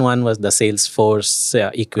second one was the Salesforce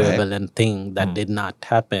equivalent thing that did not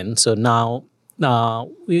happen. So now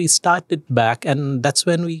we started back, and that's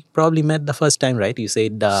when we probably met the first time, right? You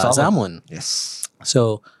said Zamun. Yes.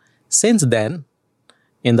 So since then,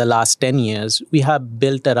 in the last 10 years, we have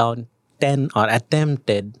built around 10 or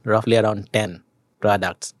attempted roughly around 10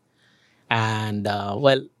 products. And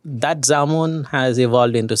that Zamun has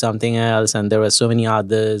evolved into something else, and there were so many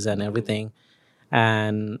others and everything.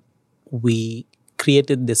 And we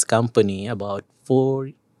created this company about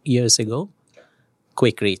 4 years ago,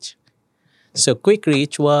 Quick Reach. So Quick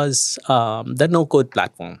Reach was the no-code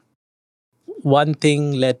platform. One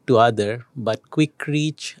thing led to other, but Quick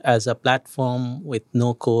Reach as a platform with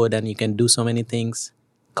no code and you can do so many things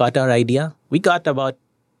caught our idea. We got about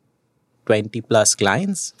 20 plus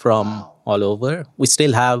clients from all over. We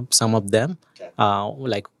still have some of them.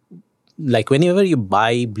 Like whenever you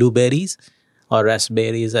buy blueberries or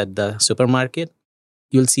raspberries at the supermarket,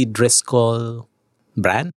 you'll see Driscoll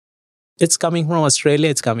brand. It's coming from Australia.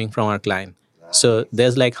 It's coming from our client. So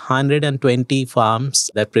there's like 120 farms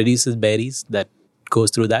that produces berries that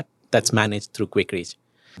goes through that. That's managed through Quick Reach,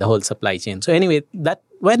 the whole supply chain. So anyway, that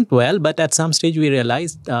went well. But at some stage we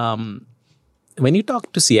realized when you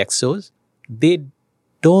talk to CXOs, they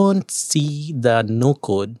don't see the no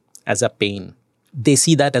code as a pain. They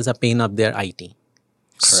see that as a pain of their IT. Correct.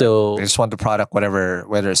 So they just want the product,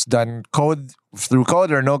 whether it's done through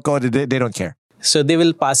code or no code, they don't care. So they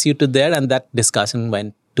will pass you to there, and that discussion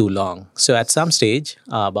went too long. So at some stage,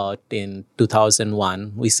 about in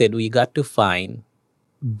 2001, we said we got to find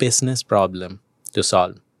business problem to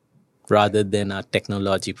solve rather than a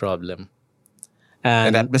technology problem.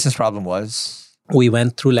 And that business problem was? We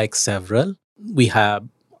went through like several. We have,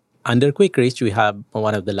 under Quick Reach, we have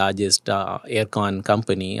one of the largest aircon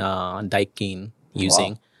company, Daikin,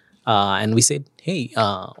 using. Wow. And we said, hey,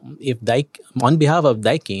 if on behalf of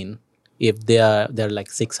Daikin, if they're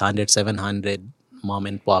like 600, 700 mom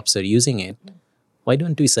and pops are using it, why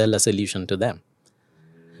don't we sell a solution to them?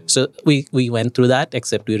 So we went through that,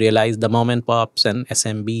 except we realized the mom and pops and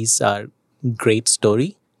SMBs are great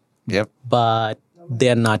story, Yep. but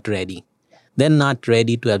they're not ready. They're not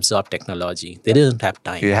ready to absorb technology. They don't have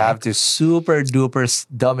time. You have to super duper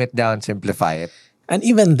dumb it down, simplify it. And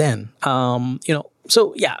even then,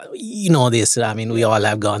 so yeah, you know this. I mean, we all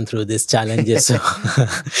have gone through these challenges. So,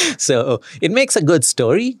 so it makes a good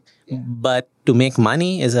story, but to make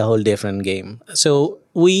money is a whole different game. So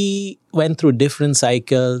we went through different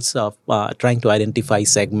cycles of trying to identify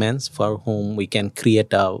segments for whom we can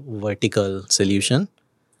create a vertical solution.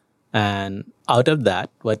 And out of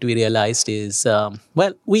that, what we realized is,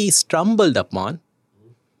 we stumbled upon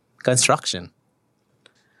construction.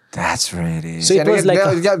 That's really. So it was like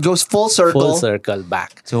it goes full circle. Full circle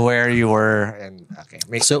back to where you were, and okay,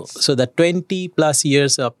 makes sense. So the 20 plus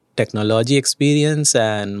years of technology experience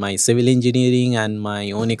and my civil engineering and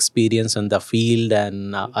my own experience on the field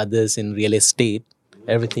and others in real estate,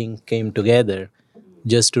 everything came together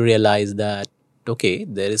just to realize that okay,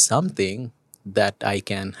 there is something that I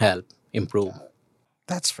can help improve.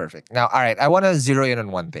 That's perfect. Now, all right, I want to zero in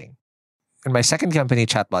on one thing. In my second company,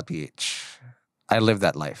 Chatbot PH, I live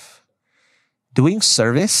that life. Doing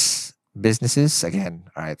service businesses, again,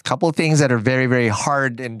 all right, couple things that are very, very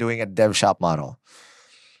hard in doing a dev shop model.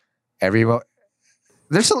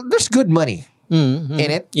 There's good money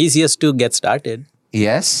in it. Easiest to get started.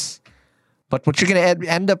 Yes. But what you're going to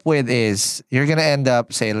end up with is you're going to end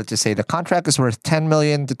up, let's just say the contract is worth 10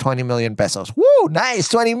 million to 20 million pesos. Woo, nice,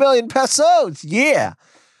 20 million pesos. Yeah.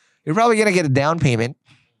 You're probably going to get a down payment.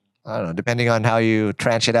 I don't know, depending on how you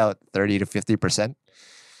tranche it out, 30 to 50%.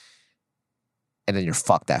 And then you're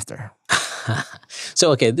fucked after.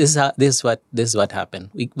 So, okay, this is what happened.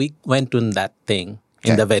 We went on that thing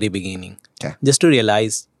in the very beginning. Okay. Just to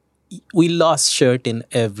realize we lost shirt in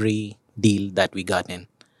every deal that we got in.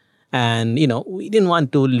 And, we didn't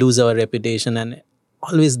want to lose our reputation and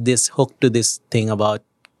always this hook to this thing about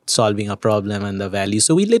solving a problem and the value.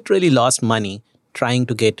 So we literally lost money trying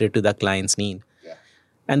to cater to the client's need. Yeah.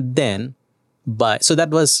 And then, so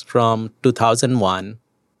that was from 2001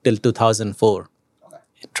 till 2004,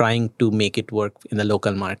 trying to make it work in the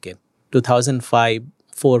local market. 2005,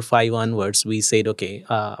 4-5 onwards, we said, okay,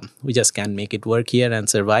 we just can't make it work here and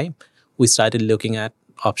survive. We started looking at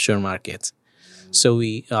offshore markets. So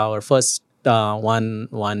our first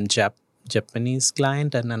one Japanese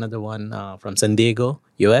client and another one from San Diego,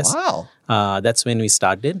 US. Wow. That's when we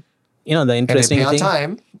started. The interesting and they pay thing. on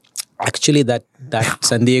time. Actually, that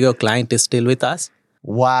San Diego client is still with us.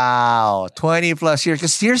 Wow. 20 plus years.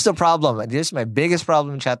 Because here's the problem. And this is my biggest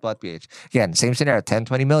problem in Chatbot PH. Again, same scenario, 10,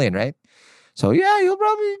 20 million, right? So yeah, you'll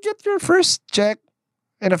probably get your first check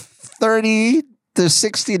in a 30 to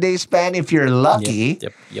 60 day span if you're lucky.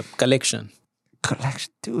 Yep. Collection,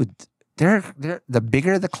 dude. They're the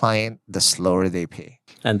bigger the client, the slower they pay.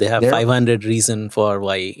 And they have 500 reasons for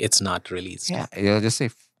why it's not released. Yeah, you'll just say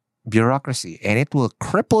bureaucracy, and it will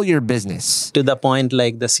cripple your business. To the point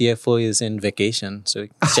like the CFO is in vacation, so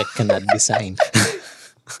check cannot be signed.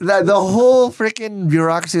 The whole freaking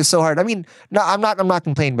bureaucracy is so hard. I mean, no, I'm not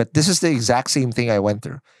complaining, but this is the exact same thing I went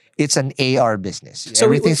through. It's an AR business. So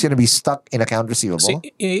everything's going to be stuck in account receivable. So,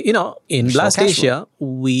 in Blast Asia,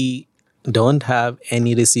 we don't have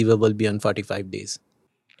any receivable beyond 45 days.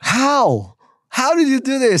 How? How did you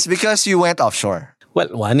do this? Because you went offshore. Well,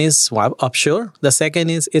 one is offshore. The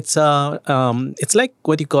second is it's like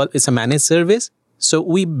what you call, it's a managed service. So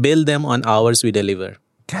we bill them on hours we deliver.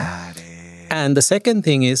 Got it. And the second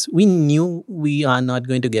thing is we knew we are not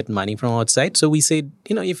going to get money from outside. So we said,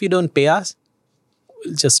 if you don't pay us,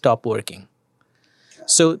 we'll just stop working.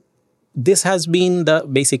 So this has been the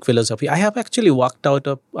basic philosophy. I have actually walked out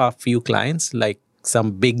of a few clients, like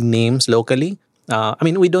some big names locally.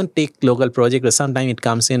 We don't take local projects, but sometimes it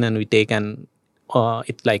comes in and we take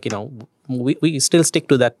we still stick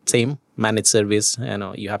to that same managed service.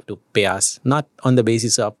 You have to pay us, not on the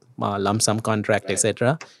basis of lump sum contract, right,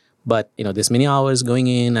 etc. But, this many hours going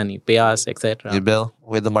in and you pay us, etc. You bill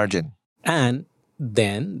with the margin. And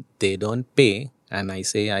then they don't pay. And I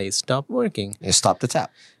say, I stop working. You stop the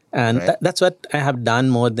tap. And right? That's what I have done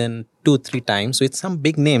more than 2-3 times with some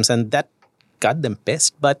big names. And that got them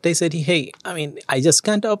pissed. But they said, hey, I just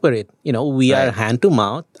can't operate. We are hand to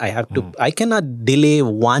mouth. I cannot delay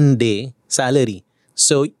 1 day salary.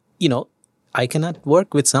 So, I cannot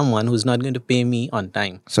work with someone who's not going to pay me on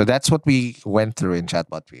time. So that's what we went through in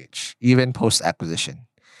Chatbot PH, even post-acquisition.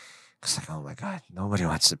 It's like, oh my God, nobody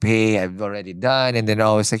wants to pay. I've already done. And then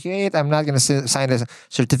it's like, wait, I'm not going to sign a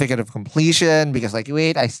certificate of completion because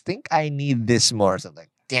wait, I think I need this more. So I'm like,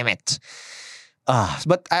 damn it.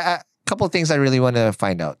 But a couple of things I really want to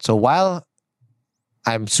find out. So while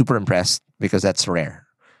I'm super impressed because that's rare.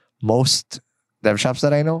 Most dev shops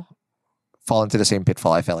that I know fall into the same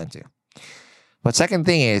pitfall I fell into. But second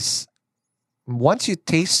thing is, once you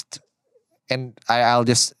taste, and I'll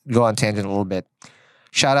just go on tangent a little bit.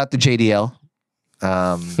 Shout out to JDL,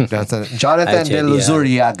 Jonathan De JDL.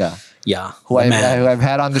 Luzuriaga, Yeah. who the I've, man. who I've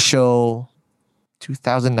had on the show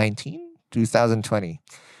 2019, 2020.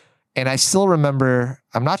 And I still remember,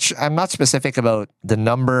 I'm not specific about the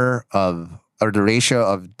number of, or the ratio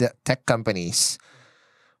of tech companies,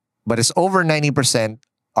 but it's over 90%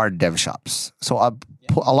 are dev shops. So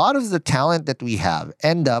a lot of the talent that we have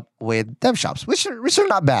end up with dev shops, which are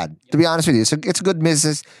not bad, to be honest with you. So it's a good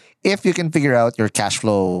business if you can figure out your cash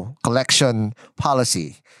flow collection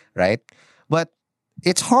policy, right? But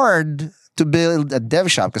it's hard to build a dev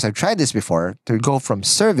shop, because I've tried this before, to go from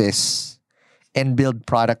service and build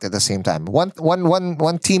product at the same time.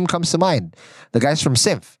 One team comes to mind. The guys from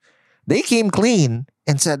Symph. They came clean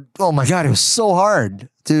and said, oh my God, it was so hard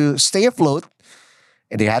to stay afloat.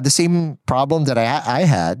 And they had the same problem that I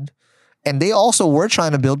had. And they also were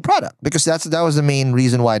trying to build product, because that was the main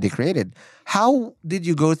reason why they created. How did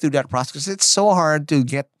you go through that process? 'Cause it's so hard to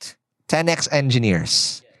get 10x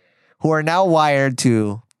engineers who are now wired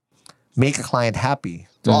to make a client happy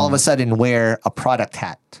to all of a sudden wear a product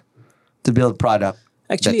hat to build product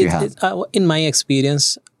Actually, that you have. in my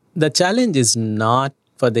experience, the challenge is not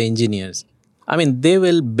for the engineers. I mean, they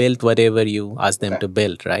will build whatever you ask them to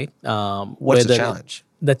build, right? What's the challenge?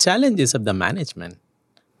 The challenge is of the management.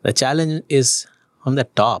 The challenge is on the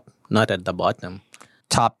top, not at the bottom.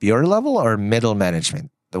 Top your level or middle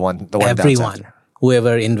management? The one Everyone,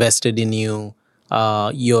 whoever invested in you,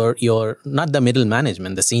 your not the middle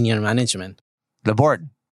management, the senior management, the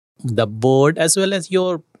board as well as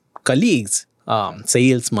your colleagues,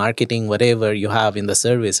 sales, marketing, whatever you have in the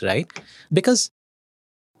service, right? Because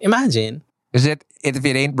imagine, is it if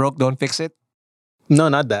it ain't broke, don't fix it? No,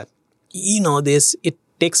 not that. You know this. It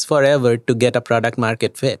takes forever to get a product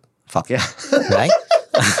market fit. Fuck yeah, right?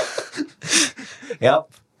 Yep.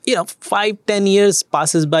 5-10 years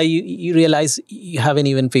passes by, you realize you haven't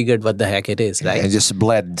even figured what the heck it is, right? I just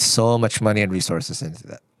bled so much money and resources into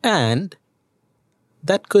that. And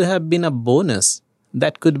that could have been a bonus.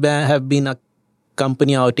 That could have been a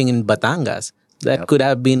company outing in Batangas. That could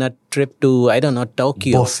have been a trip to, I don't know,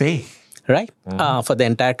 Tokyo. Buffet. Right? For the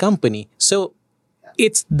entire company. So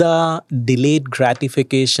it's the delayed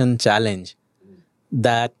gratification challenge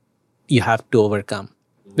that you have to overcome.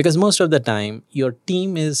 Because most of the time, your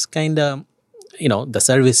team is kind of, the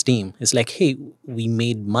service team is like, hey, we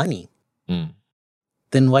made money.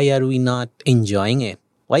 Then why are we not enjoying it?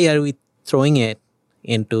 Why are we throwing it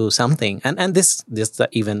into something? And this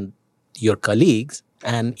even your colleagues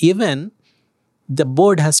and even the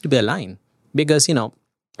board has to be aligned. Because,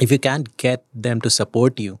 if you can't get them to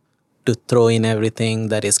support you, to throw in everything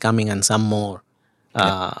that is coming and some more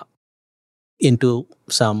into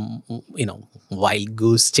some, wild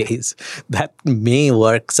goose chase that may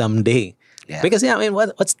work someday. Yeah. Because,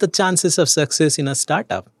 what's the chances of success in a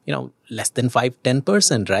startup? Less than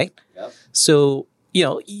 5-10%, right? Yep. So,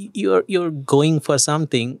 you're going for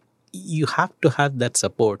something, you have to have that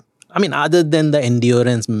support. I mean, other than the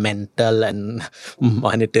endurance, mental and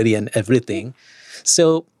monetary and everything.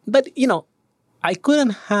 So, but, I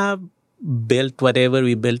couldn't have built whatever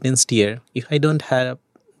we built in Steer if I don't have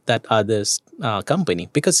that other's company.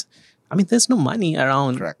 Because, there's no money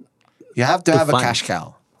around. Correct. You have to have a cash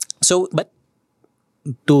cow. So, but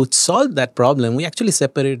to solve that problem, we actually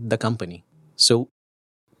separated the company. So,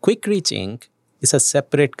 Quick Reach Inc. is a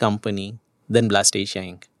separate company than Blast Asia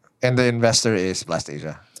Inc. And the investor is Blast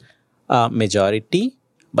Asia. Majority,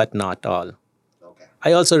 but not all. Okay.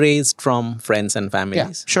 I also raised from friends and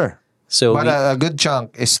families. Yeah, sure. So but a good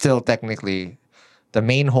chunk is still technically the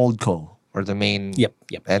main holdco or the main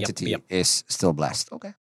entity is still Blast.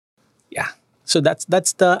 Okay. Yeah. So that's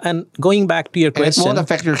and going back to your question. It won't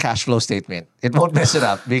affect your cash flow statement. It won't mess it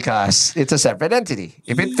up because it's a separate entity.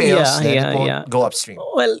 If it fails, then it won't go upstream.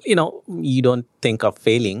 Well, you don't think of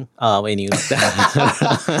failing when you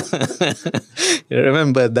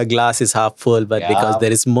remember the glass is half full, but because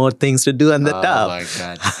there is more things to do on the top. Oh my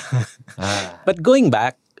God. But going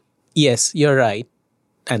back, yes, you're right.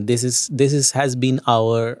 And this has been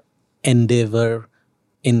our endeavor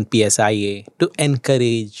in PSIA to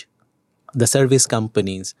encourage the service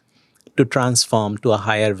companies to transform to a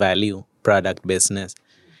higher value product business.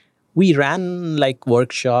 We ran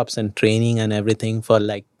workshops and training and everything for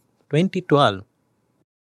 2012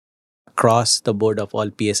 across the board of all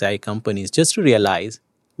PSI companies just to realize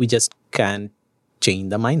we just can't change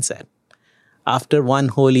the mindset. after one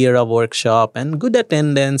whole year of workshop and good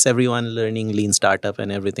attendance, everyone learning lean startup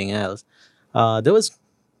and everything else, there was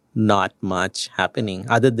not much happening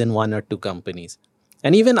other than one or two companies.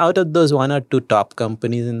 And even out of those one or two top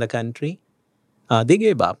companies in the country, they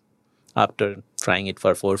gave up after trying it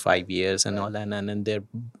for 4 or 5 years and all that. And they're,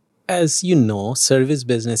 as you know, service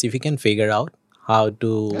business, if you can figure out how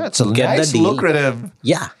to it's a get nice, the deal. lucrative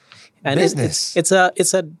And business. It's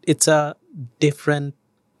a different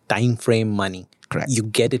time frame money. Correct. You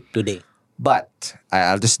get it today. But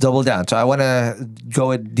I'll just double down. So I want to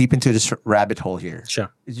go deep into this rabbit hole here.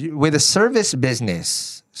 Sure. With a service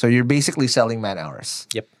business, so you're basically selling man hours.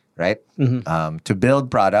 Yep. Right? To build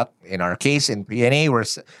product. In our case, in PNA, we're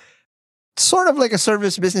sort of like a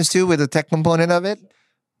service business too with a tech component of it.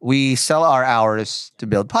 We sell our hours to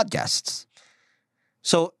build podcasts.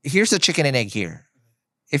 So here's the chicken and egg here.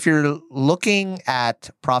 If you're looking at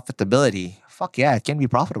profitability, fuck yeah, it can be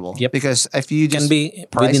profitable. Yep. Because if you just can be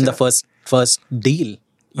price within the it- first deal,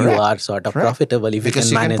 you Correct. are sort of Correct. profitable if because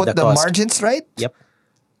you can manage put the cost. margins right. Yep.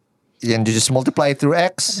 And you just multiply it through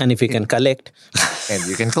X And if you can collect, and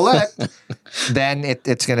you can collect, then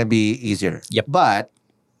it's going to be easier. Yep. But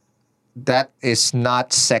that is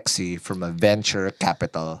not sexy from a venture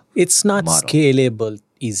capital. it's not Model. scalable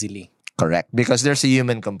easily. Correct. Because there's a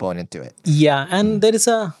human component to it. Yeah, and there's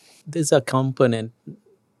a component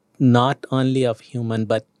not only of human,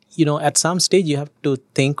 but at some stage you have to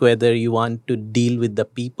think whether you want to deal with the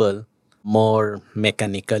people more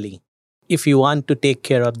mechanically. If you want to take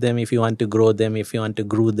care of them, if you want to grow them, if you want to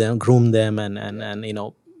groom them, and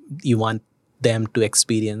you want them to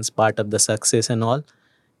experience part of the success and all,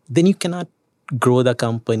 then you cannot grow the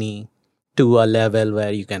company to a level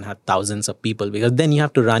where you can have thousands of people, because then you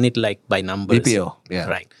have to run it like by numbers. BPO. Yeah.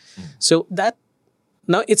 Right. So that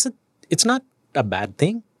now it's not a bad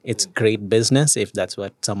thing. It's great business if that's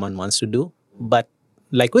what someone wants to do. But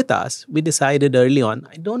like with us, we decided early on,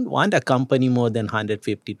 I don't want a company more than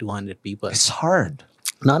 150, 200 people. It's hard.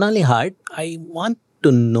 Not only hard, I want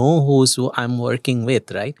to know who I'm working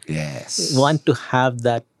with, right? Yes. Want to have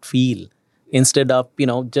that feel instead of,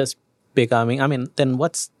 just becoming, then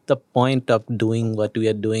what's the point of doing what we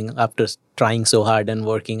are doing after trying so hard and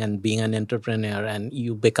working and being an entrepreneur, and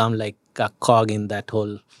you become like a cog in that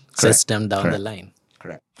whole system down the line.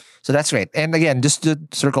 Correct. So that's great. And again, just to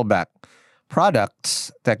circle back,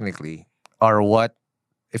 products technically are what,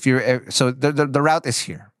 if you're, so the route is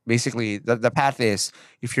here. Basically, the path is,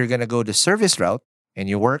 if you're going to go the service route and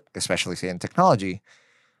you work, especially say in technology,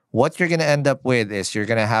 what you're going to end up with is you're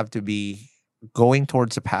going to have to be going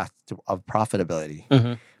towards a path of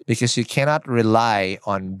profitability, because you cannot rely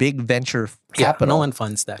on big venture capital. No one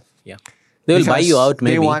funds that. Yeah. They will buy you out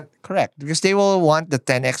maybe. Correct. Because they will want the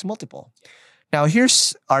 10x multiple. Now,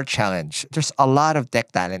 here's our challenge. There's a lot of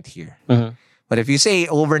tech talent here. But if you say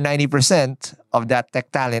over 90% of that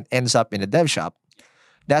tech talent ends up in a dev shop,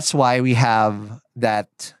 that's why we have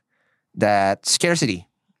that scarcity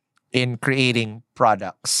in creating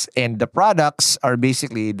products. And the products are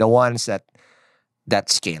basically the ones that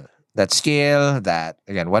scale. That,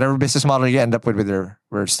 again, whatever business model you end up with your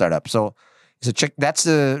startup. So that's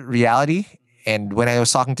the reality. And when I was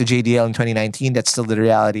talking to JDL in 2019, that's still the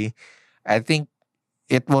reality. I think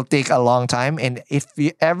it will take a long time. And if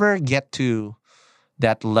you ever get to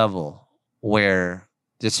that level where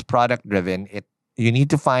it's product driven, you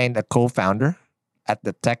need to find a co-founder at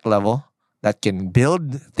the tech level that can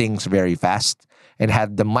build things very fast and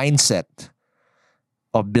have the mindset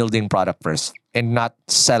of building product first and not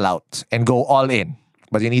sell out and go all in.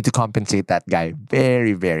 But you need to compensate that guy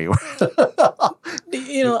very, very well.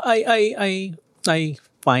 I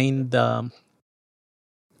find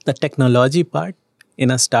the technology part in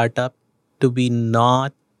a startup to be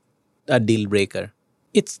not a deal breaker.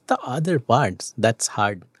 It's the other parts that's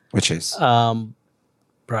hard. Which is?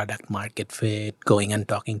 Product market fit, going and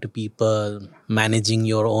talking to people, managing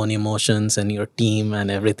your own emotions and your team and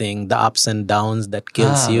everything, the ups and downs that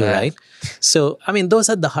kills you, man. right? So, those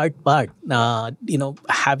are the hard part.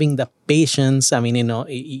 Having the patience,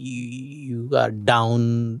 you are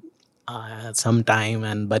down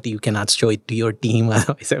sometime, but you cannot show it to your team,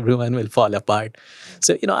 otherwise everyone will fall apart.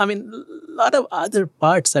 So, a lot of other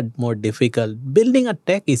parts are more difficult. Building a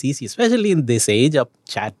tech is easy, especially in this age of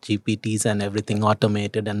chat GPTs and everything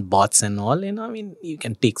automated and bots and all. You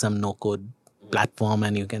can take some no-code platform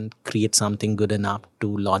and you can create something good enough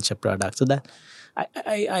to launch a product. So that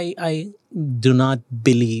I do not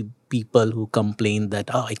believe people who complain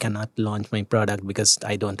that, I cannot launch my product because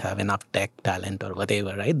I don't have enough tech talent or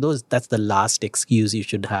whatever, right? That's the last excuse you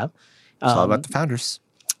should have. It's all about the founders.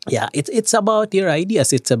 Yeah, it's about your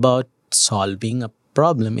ideas. It's about solving a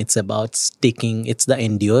problem. It's about sticking. It's the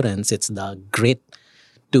endurance. It's the grit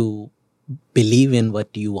to believe in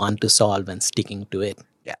what you want to solve and sticking to it.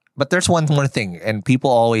 Yeah. But there's one more thing, and people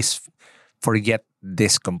always forget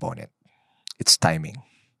this component. It's timing.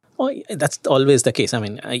 Oh, that's always the case. I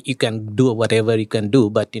mean, you can do whatever you can do,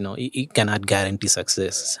 but you cannot guarantee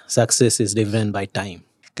success. Success is driven by time.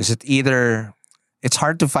 Because it's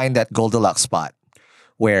hard to find that Goldilocks spot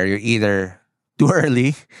where you're either too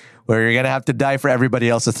early, where you're going to have to die for everybody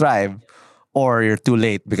else to thrive, or you're too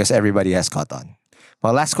late because everybody has caught on.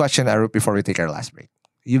 Well, last question, Arup, before we take our last break.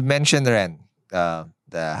 You've mentioned, Ren, the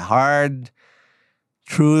hard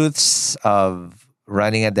truths of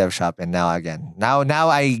running a dev shop, and now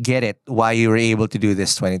I get it why you were able to do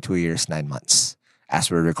this 22 years, 9 months as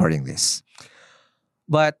we're recording this.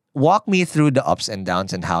 But walk me through the ups and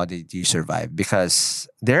downs and how did you survive? Because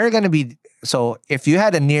there are going to be... So if you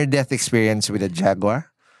had a near-death experience with a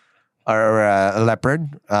jaguar or a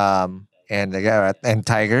leopard and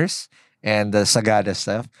tigers and the sagada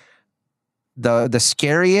stuff, the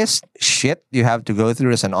scariest shit you have to go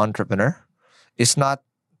through as an entrepreneur is not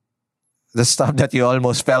the stuff that you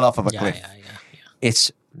almost fell off of a cliff.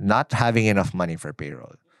 It's not having enough money for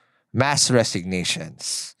payroll, mass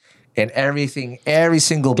resignations, and everything, every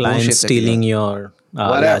single client bullshit stealing your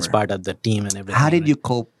large part of the team and everything. How did you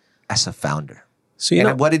cope as a founder? So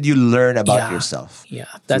what did you learn about yourself? Yeah,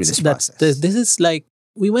 this process? This is like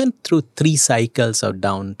we went through 3 cycles of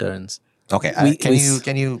downturns. Okay,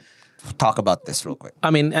 can you talk about this real quick? I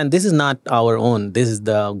mean, and this is not our own. This is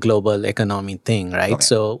the global economy thing, right? Okay.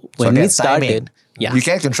 So when we started... You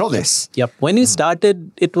can't control this. Yep. When we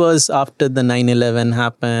started, it was after the 9/11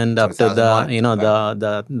 happened, after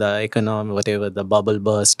the economy, whatever, the bubble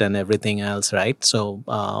burst and everything else, right? So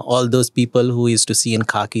all those people who used to see in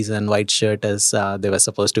khakis and white shirt as they were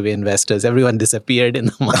supposed to be investors, everyone disappeared in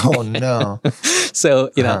the market. Oh no!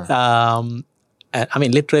 So I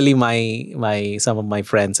mean, literally, some of my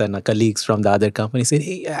friends and colleagues from the other company said,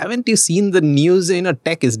 "Hey, haven't you seen the news?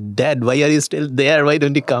 Tech is dead. Why are you still there? Why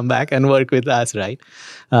don't you come back and work with us?" Right?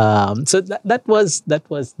 So that was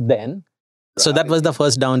then. So that was the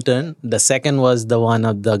first downturn. The second was the one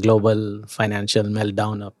of the global financial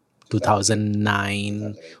meltdown of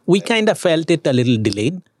 2009. We kind of felt it a little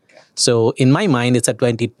delayed. So in my mind, it's a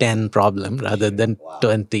 2010 problem rather than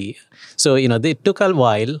 20. So, they took a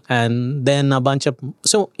while and then a bunch of...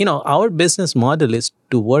 So, our business model is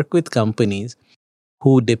to work with companies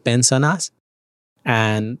who depends on us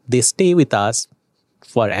and they stay with us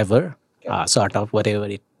forever, sort of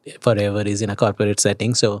forever is in a corporate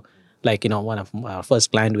setting. So, like, one of our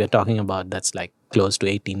first client we are talking about, that's like close to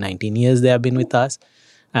 18, 19 years they have been with us.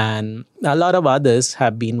 And a lot of others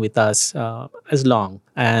have been with us as long.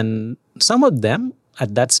 And some of them,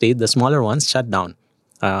 at that stage, the smaller ones shut down.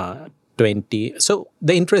 20. So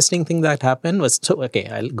the interesting thing that happened was,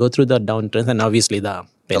 I'll go through the downturns. And obviously the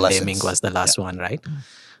pandemic was the last one, right?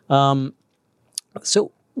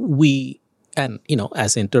 So we, and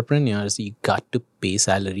as entrepreneurs, you got to pay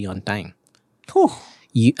salary on time.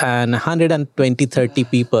 And 120, 30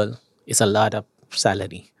 people is a lot of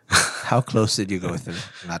salary. How close did you go through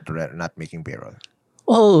not making payroll?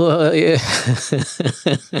 Oh, yeah.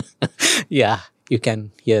 Yeah, you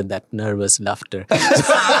can hear that nervous laughter. It's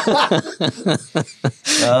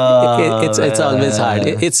always hard.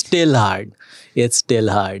 It's still hard.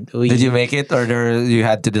 Did you make it, or you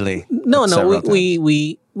had to delay? No.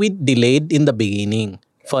 We delayed in the beginning,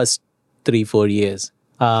 first 3-4 years.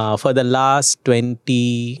 For the last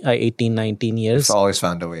 18, 19 years, we've always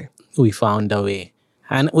found a way. We found a way.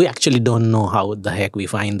 And we actually don't know how the heck we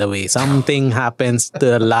find the way. Something happens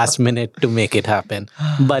the last minute to make it happen.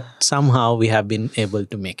 But somehow we have been able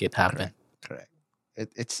to make it happen. Correct.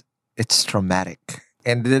 It's traumatic.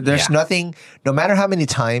 And there's nothing, no matter how many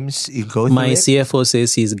times you go through My CFO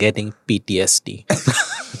says he's getting PTSD.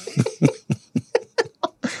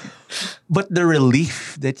 But the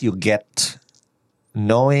relief that you get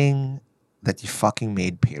knowing that you fucking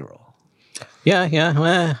made payroll. Yeah.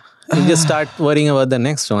 Well, you just start worrying about the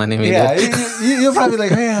next one. Yeah, you're probably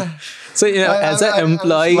like, yeah. So, as an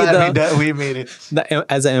employee, we made it.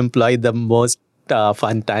 As an employee, the most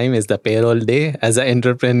fun time is the payroll day. As an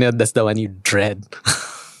entrepreneur, that's the one you dread.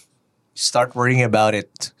 Start worrying about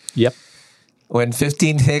it. Yep. When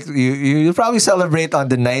 15 hits, you probably celebrate on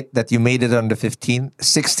the night that you made it on the 15th.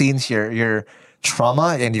 16th, your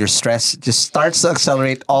trauma and your stress just starts to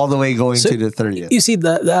accelerate all the way going to the 30th. You see,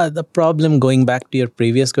 the problem, going back to your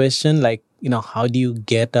previous question, like, how do you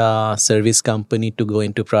get a service company to go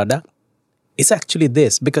into product? It's actually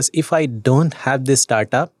this, because if I don't have this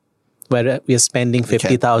startup where we are spending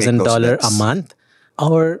 $50,000 a month,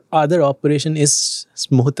 our other operation is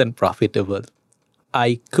smooth and profitable.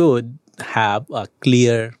 I could have a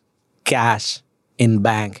clear cash in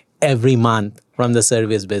bank every month from the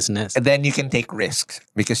service business. And then you can take risks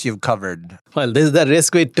because you've covered. Well, this is the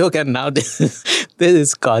risk we took, and now this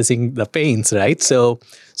is causing the pains, right? So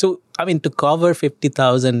I mean, to cover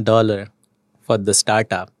 $50,000 for the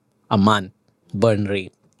startup a month burn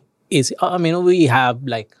rate is, I mean, we have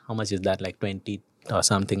like, how much is that? Like 20 or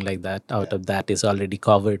something like that. Out of that is already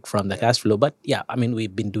covered from the cash flow. But yeah, I mean,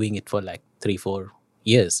 we've been doing it for like 3-4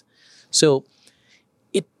 years. So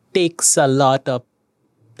it takes a lot of,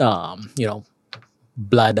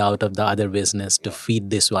 blood out of the other business to feed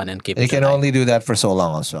this one and keep it. You can alive. only do that for so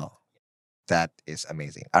long also. That is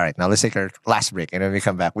amazing. All right, now let's take our last break. And when we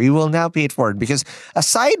come back, we will now pay it forward. Because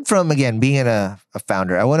aside from, again, being a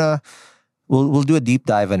founder, we'll do a deep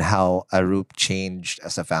dive on how Arup changed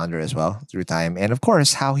as a founder as well through time. And of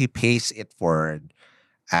course, how he pays it forward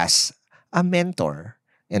as a mentor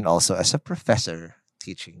and also as a professor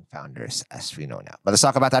teaching founders as we know now. But let's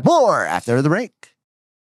talk about that more after the break.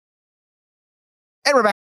 And we're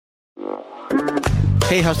back.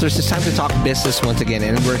 Hey hustlers, it's time to talk business once again,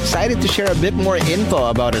 and we're excited to share a bit more info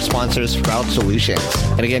about our sponsor, Sprout Solutions.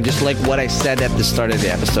 And again, just like what I said at the start of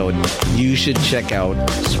the episode, you should check out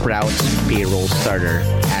Sprout's Payroll Starter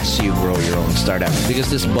as you grow your own startup. Because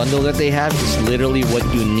this bundle that they have is literally what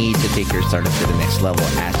you need to take your startup to the next level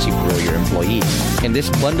as you grow your employees. And this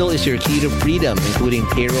bundle is your key to freedom, including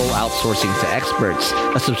payroll outsourcing to experts,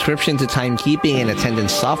 a subscription to timekeeping and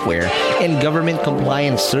attendance software, and government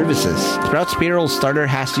compliance services. Sprout's Payroll Starter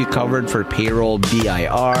has you covered for payroll, BIR,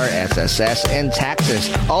 SSS, and taxes.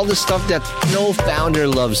 All the stuff that no founder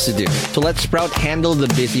loves to do. So let Sprout handle the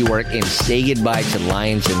busy work and say goodbye to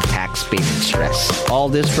lines and tax payment stress. All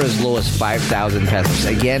this for as low as 5,000 pesos.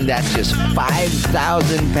 Again, that's just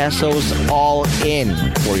 5,000 pesos all in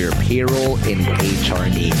for your payroll and HR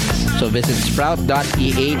needs. So visit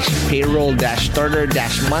sprout.ph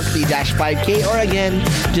payroll-starter-monthly-5K, or again,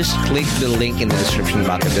 just click the link in the description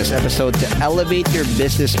box of this episode to elevate your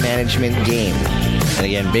business management game. And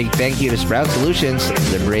again, big thank you to Sprout Solutions,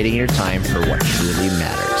 liberating your time for what truly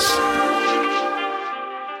matters.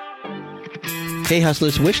 Hey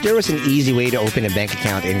hustlers, wish there was an easy way to open a bank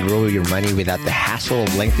account and grow your money without the hassle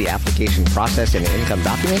of lengthy application process and income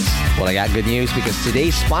documents? Well, I got good news, because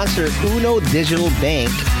today's sponsor, Uno Digital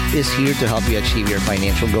Bank, is here to help you achieve your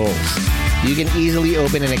financial goals. You can easily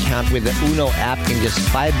open an account with the Uno app in just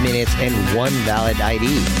 5 minutes and one valid ID.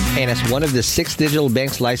 And as one of the 6 digital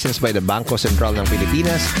banks licensed by the Bangko Sentral ng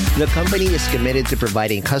Pilipinas, the company is committed to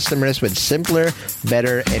providing customers with simpler,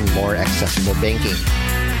 better, and more accessible banking.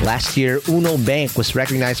 Last year, Uno Bank was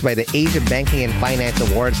recognized by the Asia Banking and Finance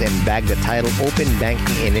Awards and bagged the title Open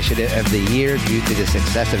Banking Initiative of the Year due to the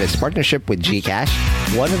success of its partnership with GCash,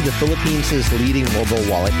 one of the Philippines' leading mobile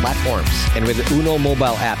wallet platforms. And with the Uno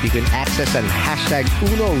mobile app, you can access an hashtag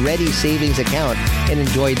Uno Ready savings account and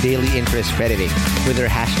enjoy daily interest crediting. With their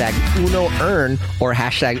hashtag Uno Earn or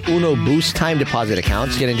hashtag Uno Boost time deposit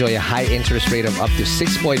accounts, you can enjoy a high interest rate of up to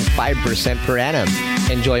 6.5% per annum.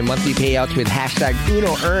 Enjoy monthly payouts with hashtag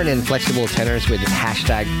Uno Earn and flexible tenors with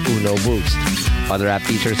hashtag Uno Boost. Other app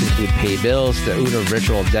features include pay bills, the Uno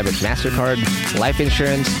Virtual Debit MasterCard, life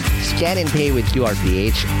insurance, scan and pay with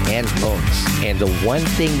QRPH, and loans. And the one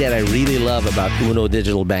thing that I really love about Uno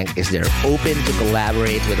Digital Bank is they're open to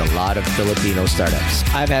collaborate with a lot of Filipino startups.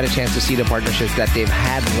 I've had a chance to see the partnerships that they've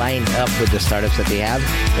had lined up with the startups that they have,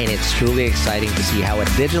 and it's truly exciting to see how a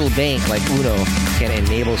digital bank like Uno can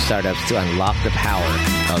enable startups to unlock the power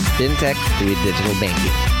of fintech through digital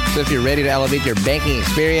banking. So if you're ready to elevate your banking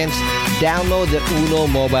experience, download the Uno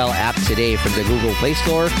mobile app today from the Google Play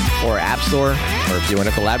Store or App Store. Or if you want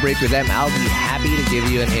to collaborate with them, I'll be happy to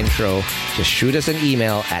give you an intro. Just shoot us an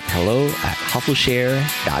email at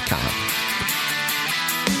hello@hustleshare.com.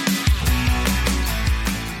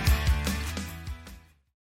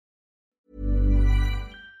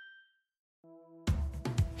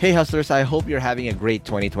 Hey hustlers, I hope you're having a great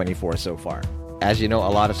 2024 so far. As you know, a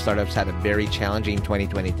lot of startups had a very challenging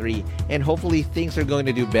 2023, and hopefully things are going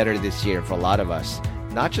to do better this year for a lot of us.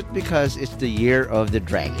 Not just because it's the year of the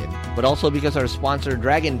dragon, but also because our sponsor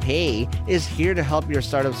Dragon Pay is here to help your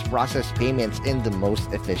startups process payments in the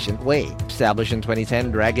most efficient way. Established in 2010,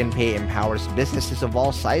 Dragon Pay empowers businesses of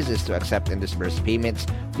all sizes to accept and disburse payments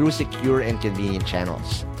through secure and convenient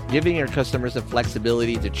channels, giving your customers the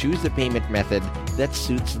flexibility to choose the payment method that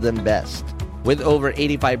suits them best. With over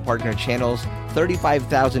 85 partner channels,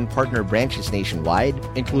 35,000 partner branches nationwide,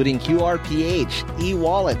 including QRPH,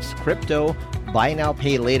 e-wallets, crypto, buy now,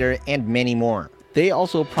 pay later, and many more. They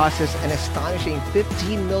also process an astonishing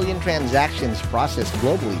 15 million transactions processed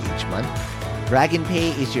globally each month. Dragon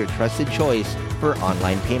Pay is your trusted choice for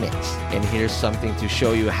online payments. And here's something to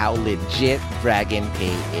show you how legit Dragon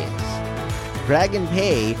Pay is. Dragon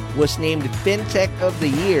Pay was named FinTech of the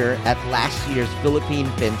Year at last year's Philippine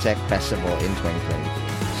FinTech Festival in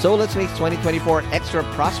 2023. So let's make 2024 extra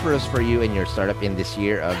prosperous for you and your startup in this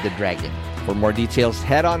year of the Dragon. For more details,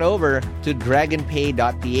 head on over to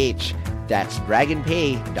dragonpay.ph. That's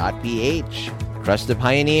dragonpay.ph. Trust the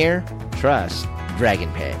pioneer, trust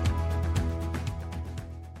Dragon Pay.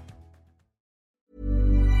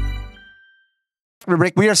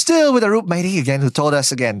 Break. We are still with Arup Maity again, who told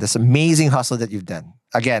us again this amazing hustle that you've done.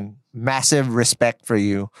 Again, massive respect for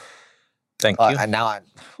you. Thank you. And now,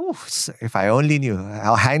 if I only knew.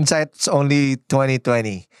 Hindsight's only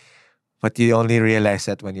 2020, but you only realize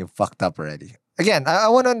that when you fucked up already. Again, I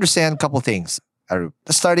want to understand a couple things, Arup.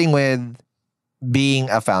 Starting with being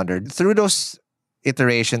a founder. Through those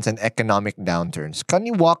iterations and economic downturns, can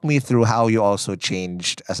you walk me through how you also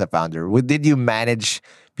changed as a founder? Did you manage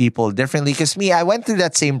people differently? Because I went through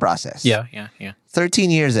that same process. Yeah. 13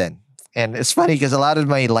 years in. And it's funny because a lot of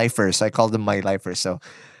my lifers, I call them my lifers. So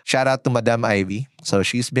shout out to Madam Ivy. So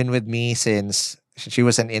she's been with me since she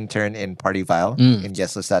was an intern in Partyfile in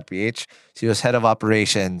Guestlist.ph. She was head of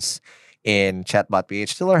operations in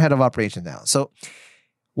Chatbot.ph. Still our head of operations now. So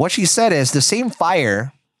what she said is the same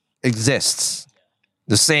fire exists.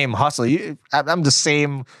 The same hustle. I'm the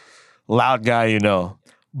same loud guy,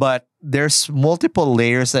 But there's multiple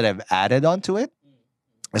layers that I've added onto it,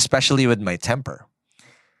 especially with my temper.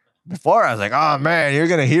 Before, I was like, oh man, you're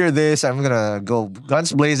going to hear this. I'm going to go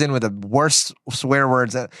guns blazing with the worst swear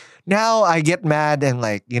words. Now I get mad and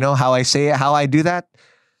how I say it, how I do that?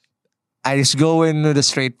 I just go in with a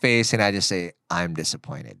straight face and I just say, I'm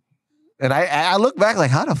disappointed. And I look back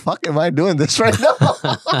like, how the fuck am I doing this right now?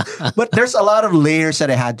 But there's a lot of layers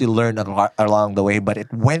that I had to learn along the way, but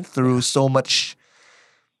it went through so much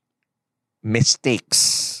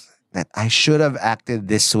mistakes that I should have acted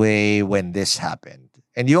this way when this happened.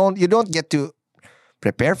 And you don't get to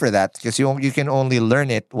prepare for that because you can only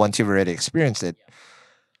learn it once you've already experienced it.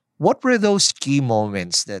 What were those key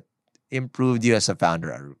moments that improved you as a founder,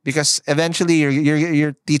 Arup? Because eventually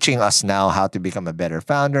you're teaching us now how to become a better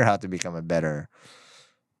founder, how to become a better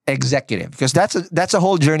executive. Because that's a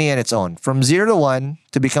whole journey in its own. From 0 to 1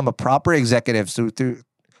 to become a proper executive,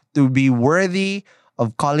 to be worthy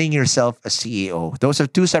of calling yourself a CEO. Those are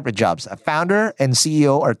two separate jobs. A founder and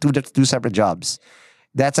CEO are two separate jobs.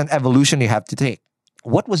 That's an evolution you have to take.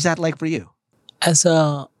 What was that like for you?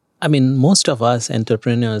 Most of us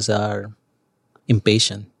entrepreneurs are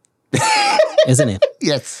impatient, isn't it?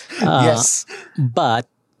 Yes. Yes. But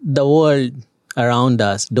the world around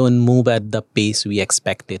us don't move at the pace we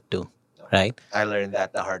expect it to, right? I learned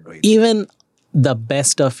that the hard way. Even the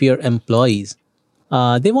best of your employees,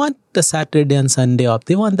 they want the Saturday and Sunday off.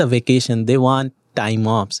 They want the vacation. They want time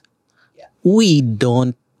offs. Yeah. We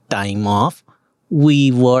don't time off.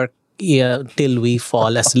 We work till we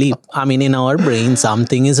fall asleep. In our brain,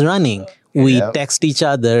 something is running. We text each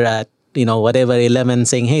other at, 11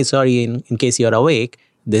 saying, hey, sorry, in case you're awake,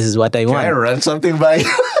 this is what I want. Can I run something by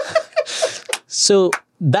you? So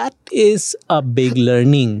that is a big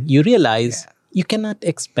learning. You realize you cannot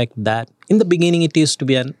expect that. In the beginning, it used to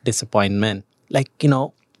be a disappointment.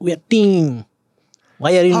 We're a team.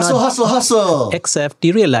 Why are you not? Hustle. Except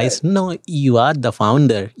you realize, no, you are the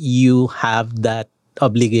founder. You have that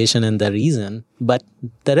obligation and the reason. But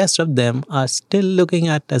the rest of them are still looking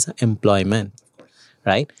at as employment,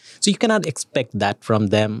 right? So you cannot expect that from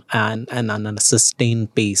them and on a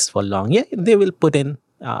sustained pace for long. Yeah, they will put in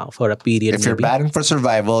for a period. If you're batting for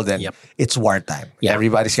survival, then it's wartime. Yeah.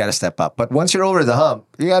 Everybody's got to step up. But once you're over the hump,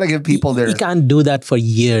 you got to give people their... You can't do that for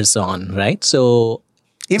years on, right? So...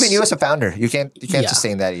 Even you as a founder, you can't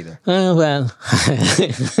sustain that either. Well...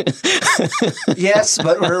 Yes,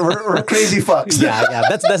 but we're crazy fucks. Yeah,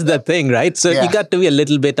 that's the thing, right? So you got to be a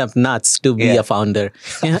little bit of nuts to be a founder.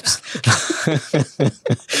 Yeah.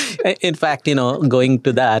 In fact, going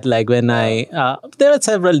to that, when there are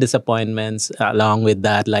several disappointments along with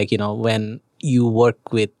that, when you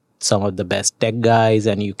work with some of the best tech guys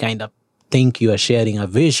and you kind of think you are sharing a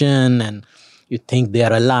vision and you think they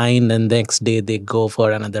are aligned, and the next day they go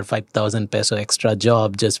for another 5,000 peso extra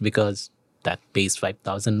job just because that pays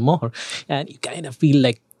 5,000 more. And you kind of feel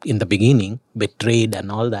like in the beginning, betrayed and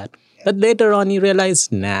all that. But later on you realize,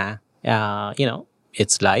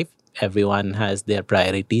 it's life. Everyone has their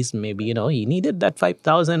priorities. Maybe, he needed that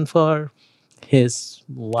 5,000 for his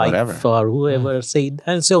wife or whoever said.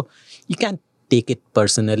 And so you can't take it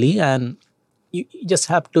personally, and you just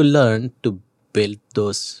have to learn to build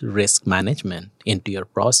those risk management into your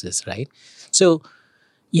process, right? So,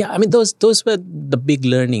 yeah, I mean, those were the big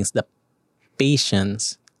learnings, the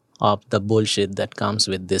patience of the bullshit that comes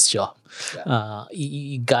with this job.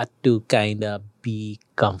 You got to kind of be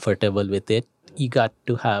comfortable with it. You got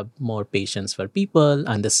to have more patience for people,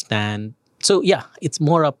 understand. So, yeah, it's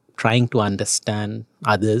more of trying to understand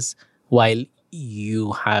others while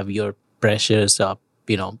you have your pressures of,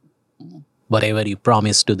 whatever you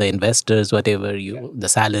promise to the investors, whatever the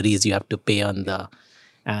salaries you have to pay on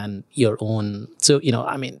and your own. So,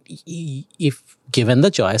 I mean, if given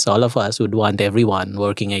the choice, all of us would want everyone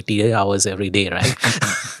working 80 hours every day, right?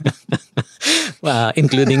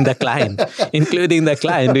 Including the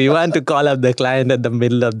client. We want to call up the client at the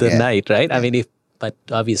middle of the night, right? Yeah. I mean, but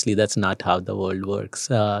obviously that's not how the world works.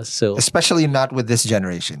 So especially not with this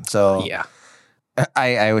generation. So yeah.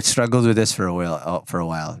 I struggled with this for a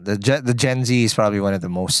while. The Gen Z is probably one of the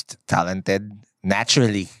most talented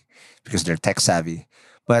naturally because they're tech savvy.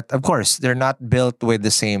 But of course, they're not built with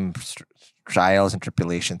the same trials and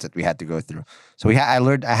tribulations that we had to go through. So I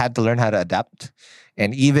had to learn how to adapt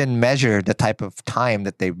and even measure the type of time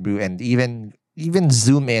that they do, and even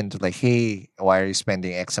zoom in to like, hey, why are you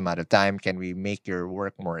spending X amount of time? Can we make your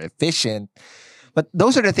work more efficient? But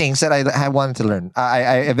those are the things that I wanted to learn.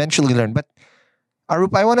 I eventually learned. But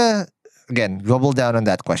Arup, I want to, again, double down on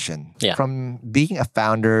that question. Yeah. From being a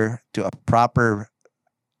founder to a proper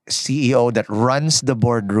CEO that runs the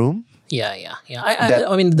boardroom. Yeah.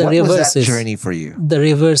 I mean, the reverse was that journey for you? The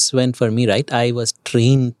reverse went for me, right? I was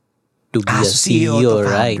trained to be a CEO,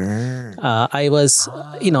 right? I was,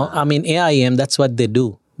 I mean, AIM, that's what they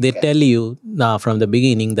do. They tell you from the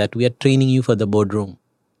beginning that we are training you for the boardroom.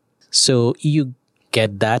 So you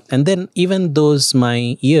get that. And then even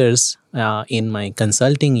my years, in my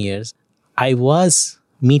consulting years, I was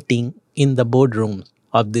meeting in the boardroom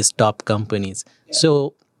of these top companies. Yeah.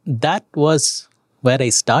 So that was where I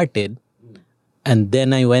started. And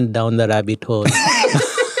then I went down the rabbit hole.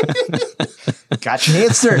 Got your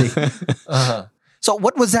hands dirty. So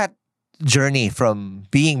what was that journey from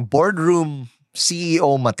being boardroom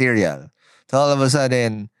CEO material to all of a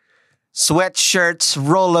sudden sweatshirts,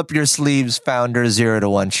 roll up your sleeves, founder 0 to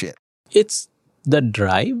 1 shit? It's the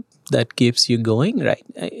drive that keeps you going, right?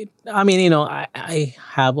 I mean, I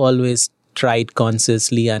have always tried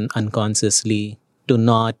consciously and unconsciously to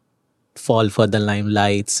not fall for the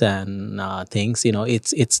limelights and things.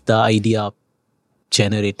 It's the idea of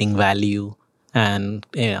generating value. And,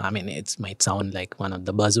 I mean, it might sound like one of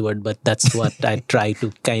the buzzwords, but that's what I try to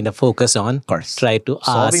kind of focus on. Of course. Try to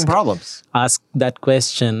solving problems. Ask that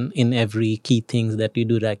question in every key things that you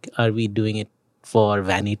do. Like, are we doing it for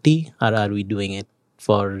vanity or are we doing it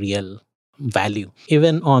for real value?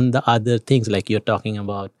 Even on the other things, like you're talking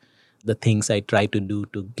about the things I try to do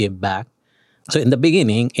to give back. So in the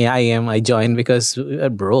beginning, AIM, I joined because we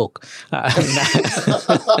were broke. What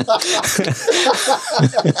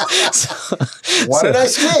did I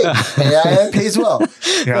say? AIM pays well.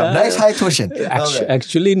 Nice high tuition.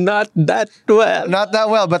 Actually, not that well. Not that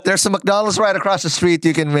well, but there's some McDonald's right across the street.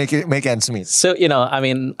 You can make ends meet. So, I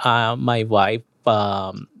mean, my wife,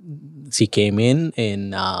 she came in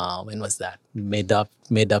when was that? Mid of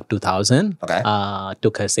 2000. Okay.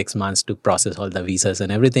 Took her 6 months to process all the visas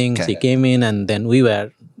and everything. Okay. She came in and then we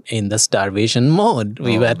were in the starvation mode.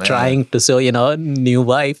 We were trying to, new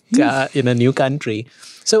wife in a new country.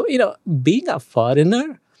 So, being a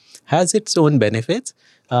foreigner has its own benefits.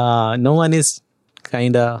 No one is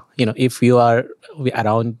kind of, if you are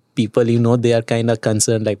around people, they are kind of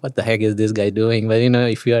concerned, like, what the heck is this guy doing? But,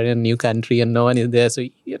 if you are in a new country and no one is there, so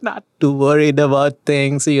you're not too worried about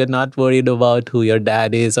things. You're not worried about who your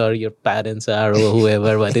dad is or your parents are or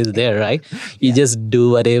whoever, what is there, right? You just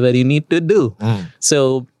do whatever you need to do.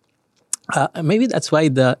 So maybe that's why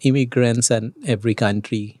the immigrants in every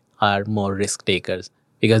country are more risk takers,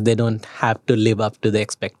 because they don't have to live up to the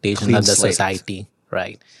expectations of the society.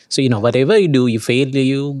 Right. So, whatever you do, you fail,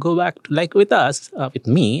 you go back to, like with us, with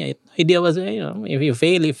me, the idea was, if you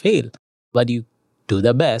fail, you fail. But you do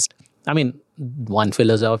the best. I mean, one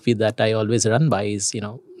philosophy that I always run by is,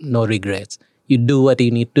 no regrets. You do what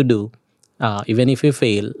you need to do. Even if you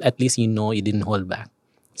fail, at least you didn't hold back.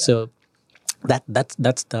 Yeah. So that's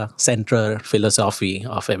the central philosophy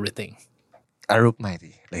of everything. Arup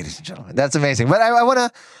Maity, ladies and gentlemen. That's amazing. But I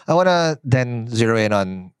wanna then zero in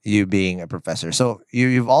on you being a professor. So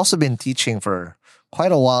you've also been teaching for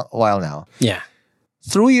quite a while now. Yeah.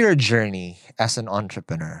 Through your journey as an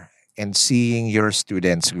entrepreneur and seeing your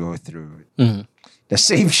students go through the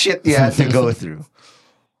same shit you had to go through,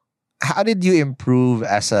 how did you improve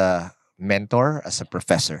as a mentor, as a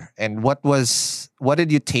professor? And what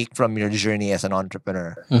did you take from your journey as an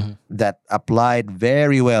entrepreneur that applied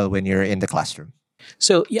very well when you're in the classroom?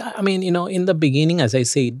 So, yeah, I mean, in the beginning, as I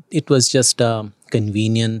said, it was just a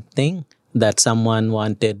convenient thing that someone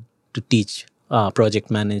wanted to teach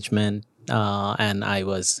project management, and I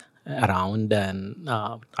was around, and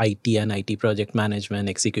IT project management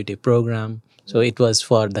executive program. So it was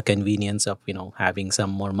for the convenience of, having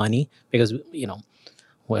some more money because,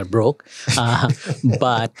 we're broke.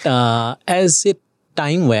 But as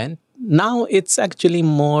time went, now it's actually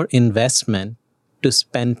more investment to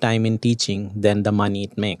spend time in teaching than the money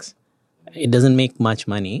it makes. It doesn't make much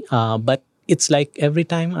money, but it's like every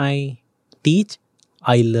time I teach,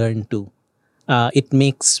 I learn too. It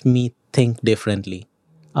makes me think differently.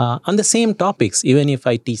 On the same topics, even if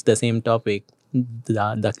I teach the same topic,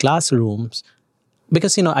 the classrooms,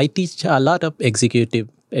 because, I teach a lot of executive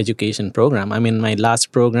education program. I mean, my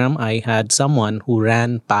last program, I had someone who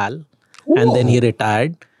ran PAL and then he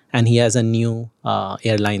retired and he has a new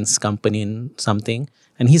airlines company in something.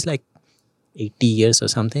 And he's like 80 years or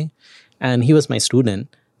something. And he was my student.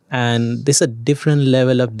 And there's a different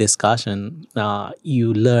level of discussion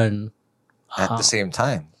you learn. At the same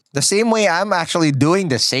time. The same way I'm actually doing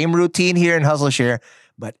the same routine here in Hustle Share,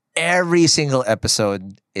 but every single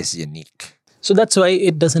episode is unique. So that's why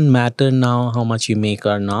it doesn't matter now how much you make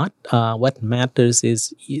or not. What matters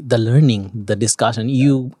is the learning, the discussion.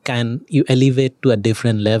 You elevate to a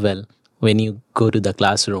different level when you go to the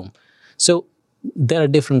classroom. So there are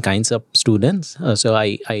different kinds of students. So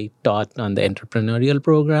I taught on the entrepreneurial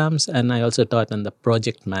programs, and I also taught on the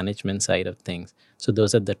project management side of things. So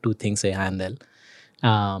those are the two things I handle,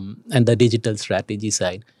 and the digital strategy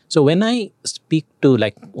side. So when I speak to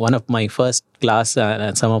like one of my first class,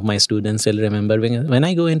 and some of my students still remember, when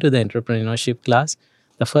I go into the entrepreneurship class,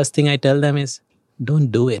 the first thing I tell them is,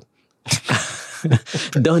 don't do it.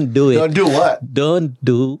 Don't do it. Don't do what? Don't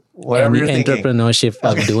do whatever any you're thinking. entrepreneurship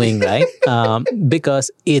of doing, right?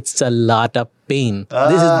 Because it's a lot of pain.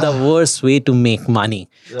 This is the worst way to make money.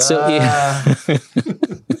 So,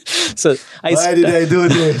 so why did I do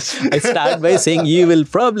this? I start by saying you will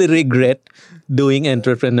probably regret doing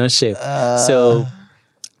entrepreneurship. So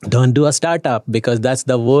don't do a startup because that's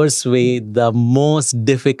the worst way, the most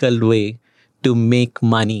difficult way to make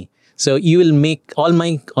money. So you will make all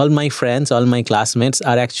my friends, all my classmates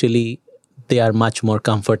are actually, they are much more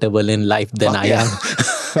comfortable in life than I am.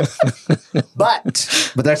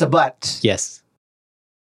 But there's a but. Yes.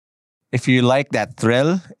 If you like that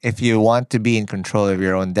thrill, if you want to be in control of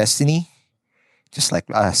your own destiny, just like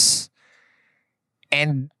us.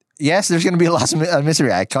 And yes, there's going to be a lot of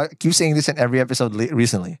misery. I keep saying this in every episode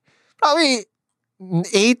recently. Probably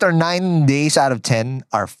 8 or 9 days out of 10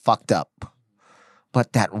 are fucked up.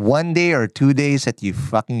 But that 1 day or 2 days that you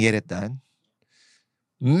fucking get it done,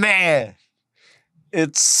 man,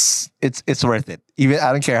 it's worth it. Even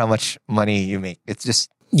I don't care how much money you make. It's just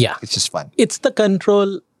fun. It's the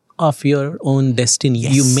control of your own destiny.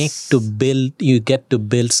 Yes. You get to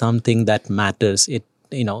build something that matters.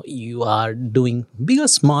 You are doing big or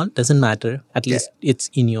small, doesn't matter. At least it's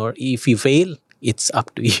if you fail, it's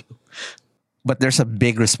up to you. But there's a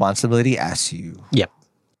big responsibility as you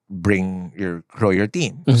grow your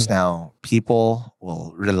team. Because now people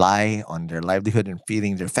will rely on their livelihood and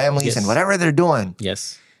feeding their families and whatever they're doing.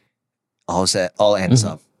 Yes. All ends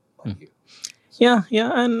up. Yeah.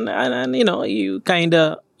 And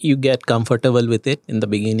you get comfortable with it. In the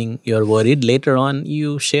beginning, you're worried. Later on,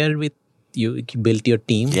 you build your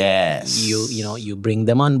team. Yes. You bring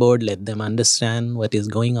them on board, let them understand what is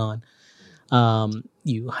going on.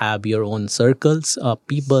 You have your own circles of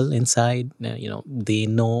people inside. They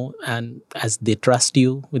know, and as they trust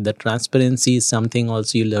you with the transparency is something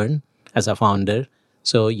also you learn as a founder.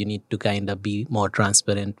 So you need to kind of be more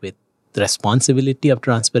transparent with the responsibility of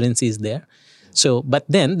transparency is there. So, but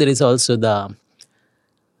then there is also the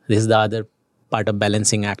other part of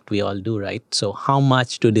balancing act we all do, right? So how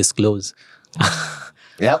much to disclose?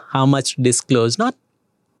 Yep. How much to disclose? Not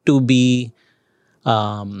to be,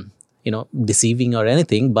 deceiving or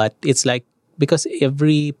anything, but it's like, because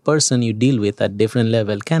every person you deal with at different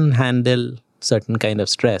level can handle certain kind of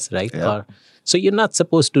stress, right? Yep. So you're not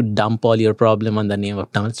supposed to dump all your problem on the name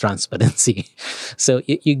of transparency. So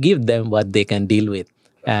you give them what they can deal with,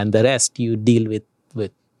 and the rest you deal with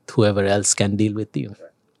whoever else can deal with you.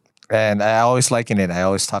 And I always liken it. I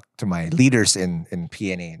always talk to my leaders in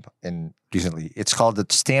PNA and recently. It's called the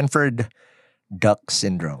Stanford Duck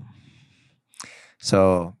Syndrome.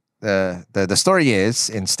 So the story is,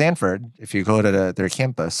 in Stanford, if you go to their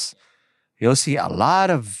campus, you'll see a lot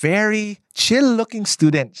of very chill-looking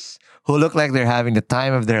students who look like they're having the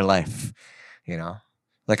time of their life. You know,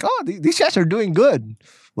 like, oh, these guys are doing good.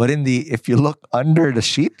 But if you look under the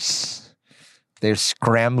sheets, they're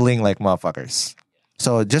scrambling like motherfuckers.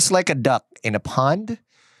 So just like a duck in a pond,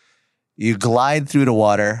 you glide through the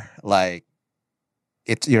water like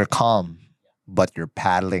you're calm, but you're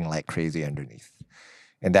paddling like crazy underneath.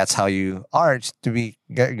 And that's how you are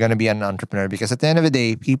going to be an entrepreneur, because at the end of the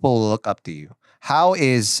day, people will look up to you. How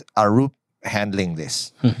is Arup handling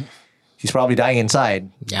this? He's probably dying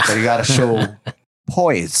inside, but you got to show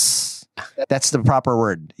poise. That's the proper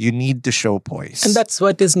word. You need to show poise. And that's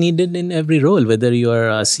what is needed in every role, whether you are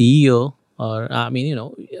a CEO or,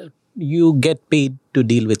 you get paid to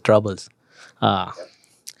deal with troubles.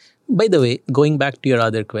 By the way, going back to your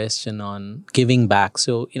other question on giving back.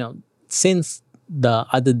 So, since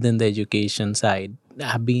other than the education side,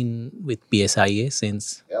 I've been with PSIA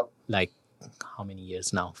since like how many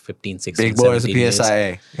years now? 15, 16, Big boys at 17 years.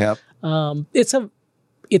 PSIA. Yep.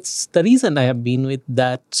 It's the reason I have been with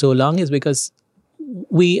that so long is because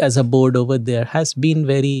we as a board over there has been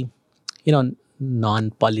very,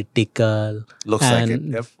 non-political. Looks like it.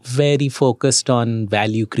 Yep. Very focused on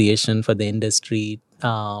value creation for the industry.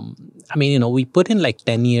 We put in like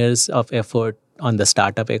 10 years of effort on the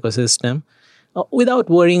startup ecosystem without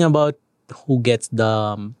worrying about who gets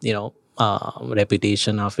the,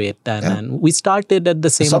 reputation of it. And we started at the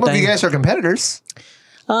same time. Some of you guys are competitors.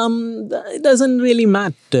 It doesn't really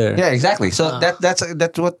matter. Yeah, exactly. So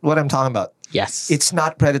that's what I'm talking about. Yes. It's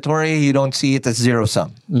not predatory. You don't see it as zero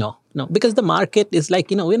sum. No. Because the market is like,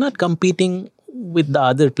 we're not competing with the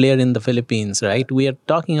other player in the Philippines, right? We are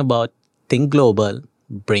talking about think global,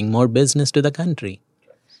 bring more business to the country.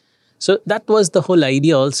 So that was the whole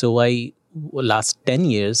idea also why last 10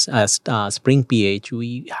 years as Spring PH,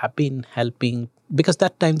 we have been helping, because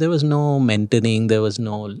that time there was no mentoring, there was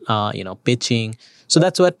no, pitching. So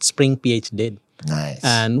that's what Spring PH did. Nice.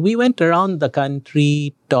 And we went around the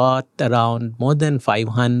country, taught around more than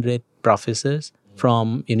 500 professors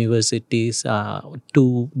from universities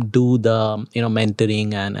to do the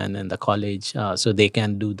mentoring and the college, so they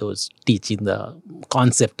can do those teaching the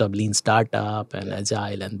concept of lean startup and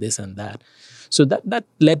agile and this and that. So that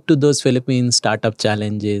led to those Philippine startup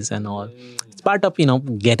challenges and all. It's part of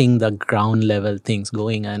getting the ground level things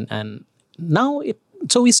going, and now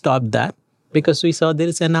so we stopped that because we saw there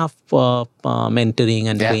is enough mentoring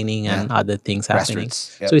and training and other things happening.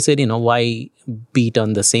 Yep. So we said, why beat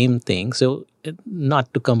on the same thing? So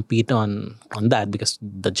not to compete on that, because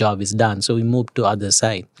the job is done. So we moved to other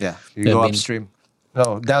side. Yeah, you go upstream.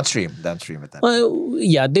 No, downstream at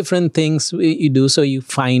that. Different things you do. So you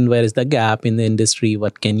find where is the gap in the industry.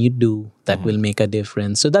 What can you do that will make a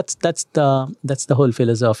difference? So that's the whole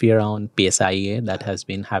philosophy around PSIA that has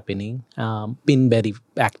been happening. Been very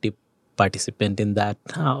active participant in that.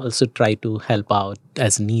 Also try to help out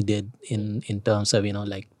as needed in terms of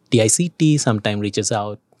like DICT sometimes reaches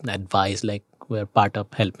out, advise, like we're part of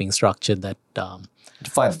helping structure that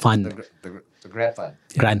fund. The grant fund.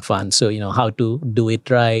 Grant fund. So, how to do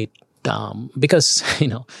it right. Because,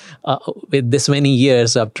 with this many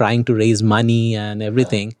years of trying to raise money and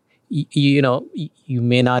everything, you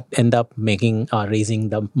may not end up making or raising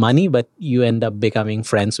the money, but you end up becoming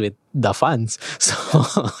friends with the funds.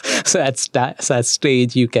 So at that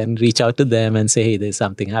stage, you can reach out to them and say, hey, there's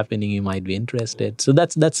something happening. You might be interested. So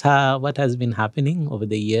that's what has been happening over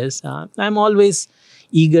the years. I'm always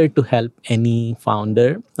eager to help any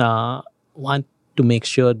founder. Want to make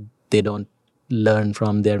sure they don't learn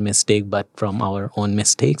from their mistake, but from our own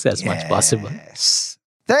mistakes as much possible.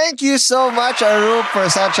 Thank you so much, Arup, for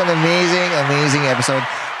such an amazing episode.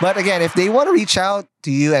 But again, if they want to reach out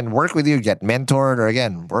to you and work with you, get mentored, or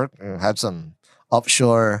again, have some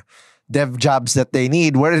offshore dev jobs that they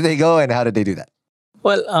need, where do they go and how do they do that?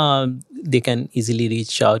 Well, they can easily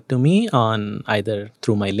reach out to me on either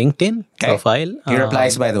through my LinkedIn profile. He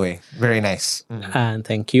replies, by the way. Very nice. And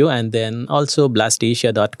thank you. And then also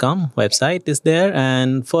blastasia.com website is there.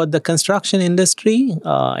 And for the construction industry,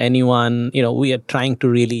 anyone, we are trying to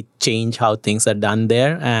really change how things are done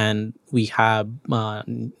there. And we have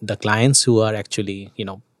the clients who are actually,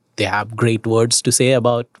 they have great words to say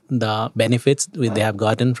about the benefits they have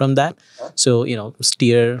gotten from that. So,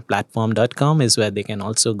 steerplatform.com is where they can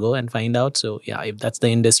also go and find out. So, if that's the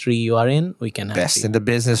industry you are in, we can help Best you. in the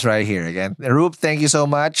business right here. Again, Arup, thank you so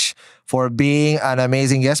much for being an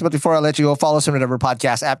amazing guest. But before I let you go, follow us on whatever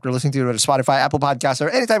podcast app you're listening to, whether Spotify, Apple Podcasts, or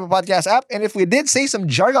any type of podcast app. And if we did say some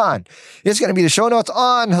jargon, it's going to be the show notes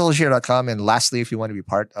on hustleshare.com. And lastly, if you want to be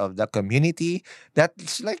part of the community,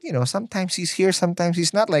 that's like, sometimes he's here, sometimes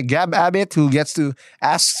he's not. Like Gab Abbott, who gets to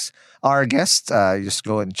ask our guests, just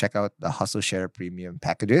go and check out the Hustle Share premium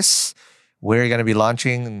packages. We're going to be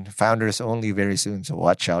launching founders only very soon, so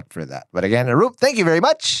watch out for that. But again, Arup, thank you very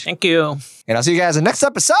much. Thank you. And I'll see you guys in the next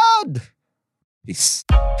episode. Peace.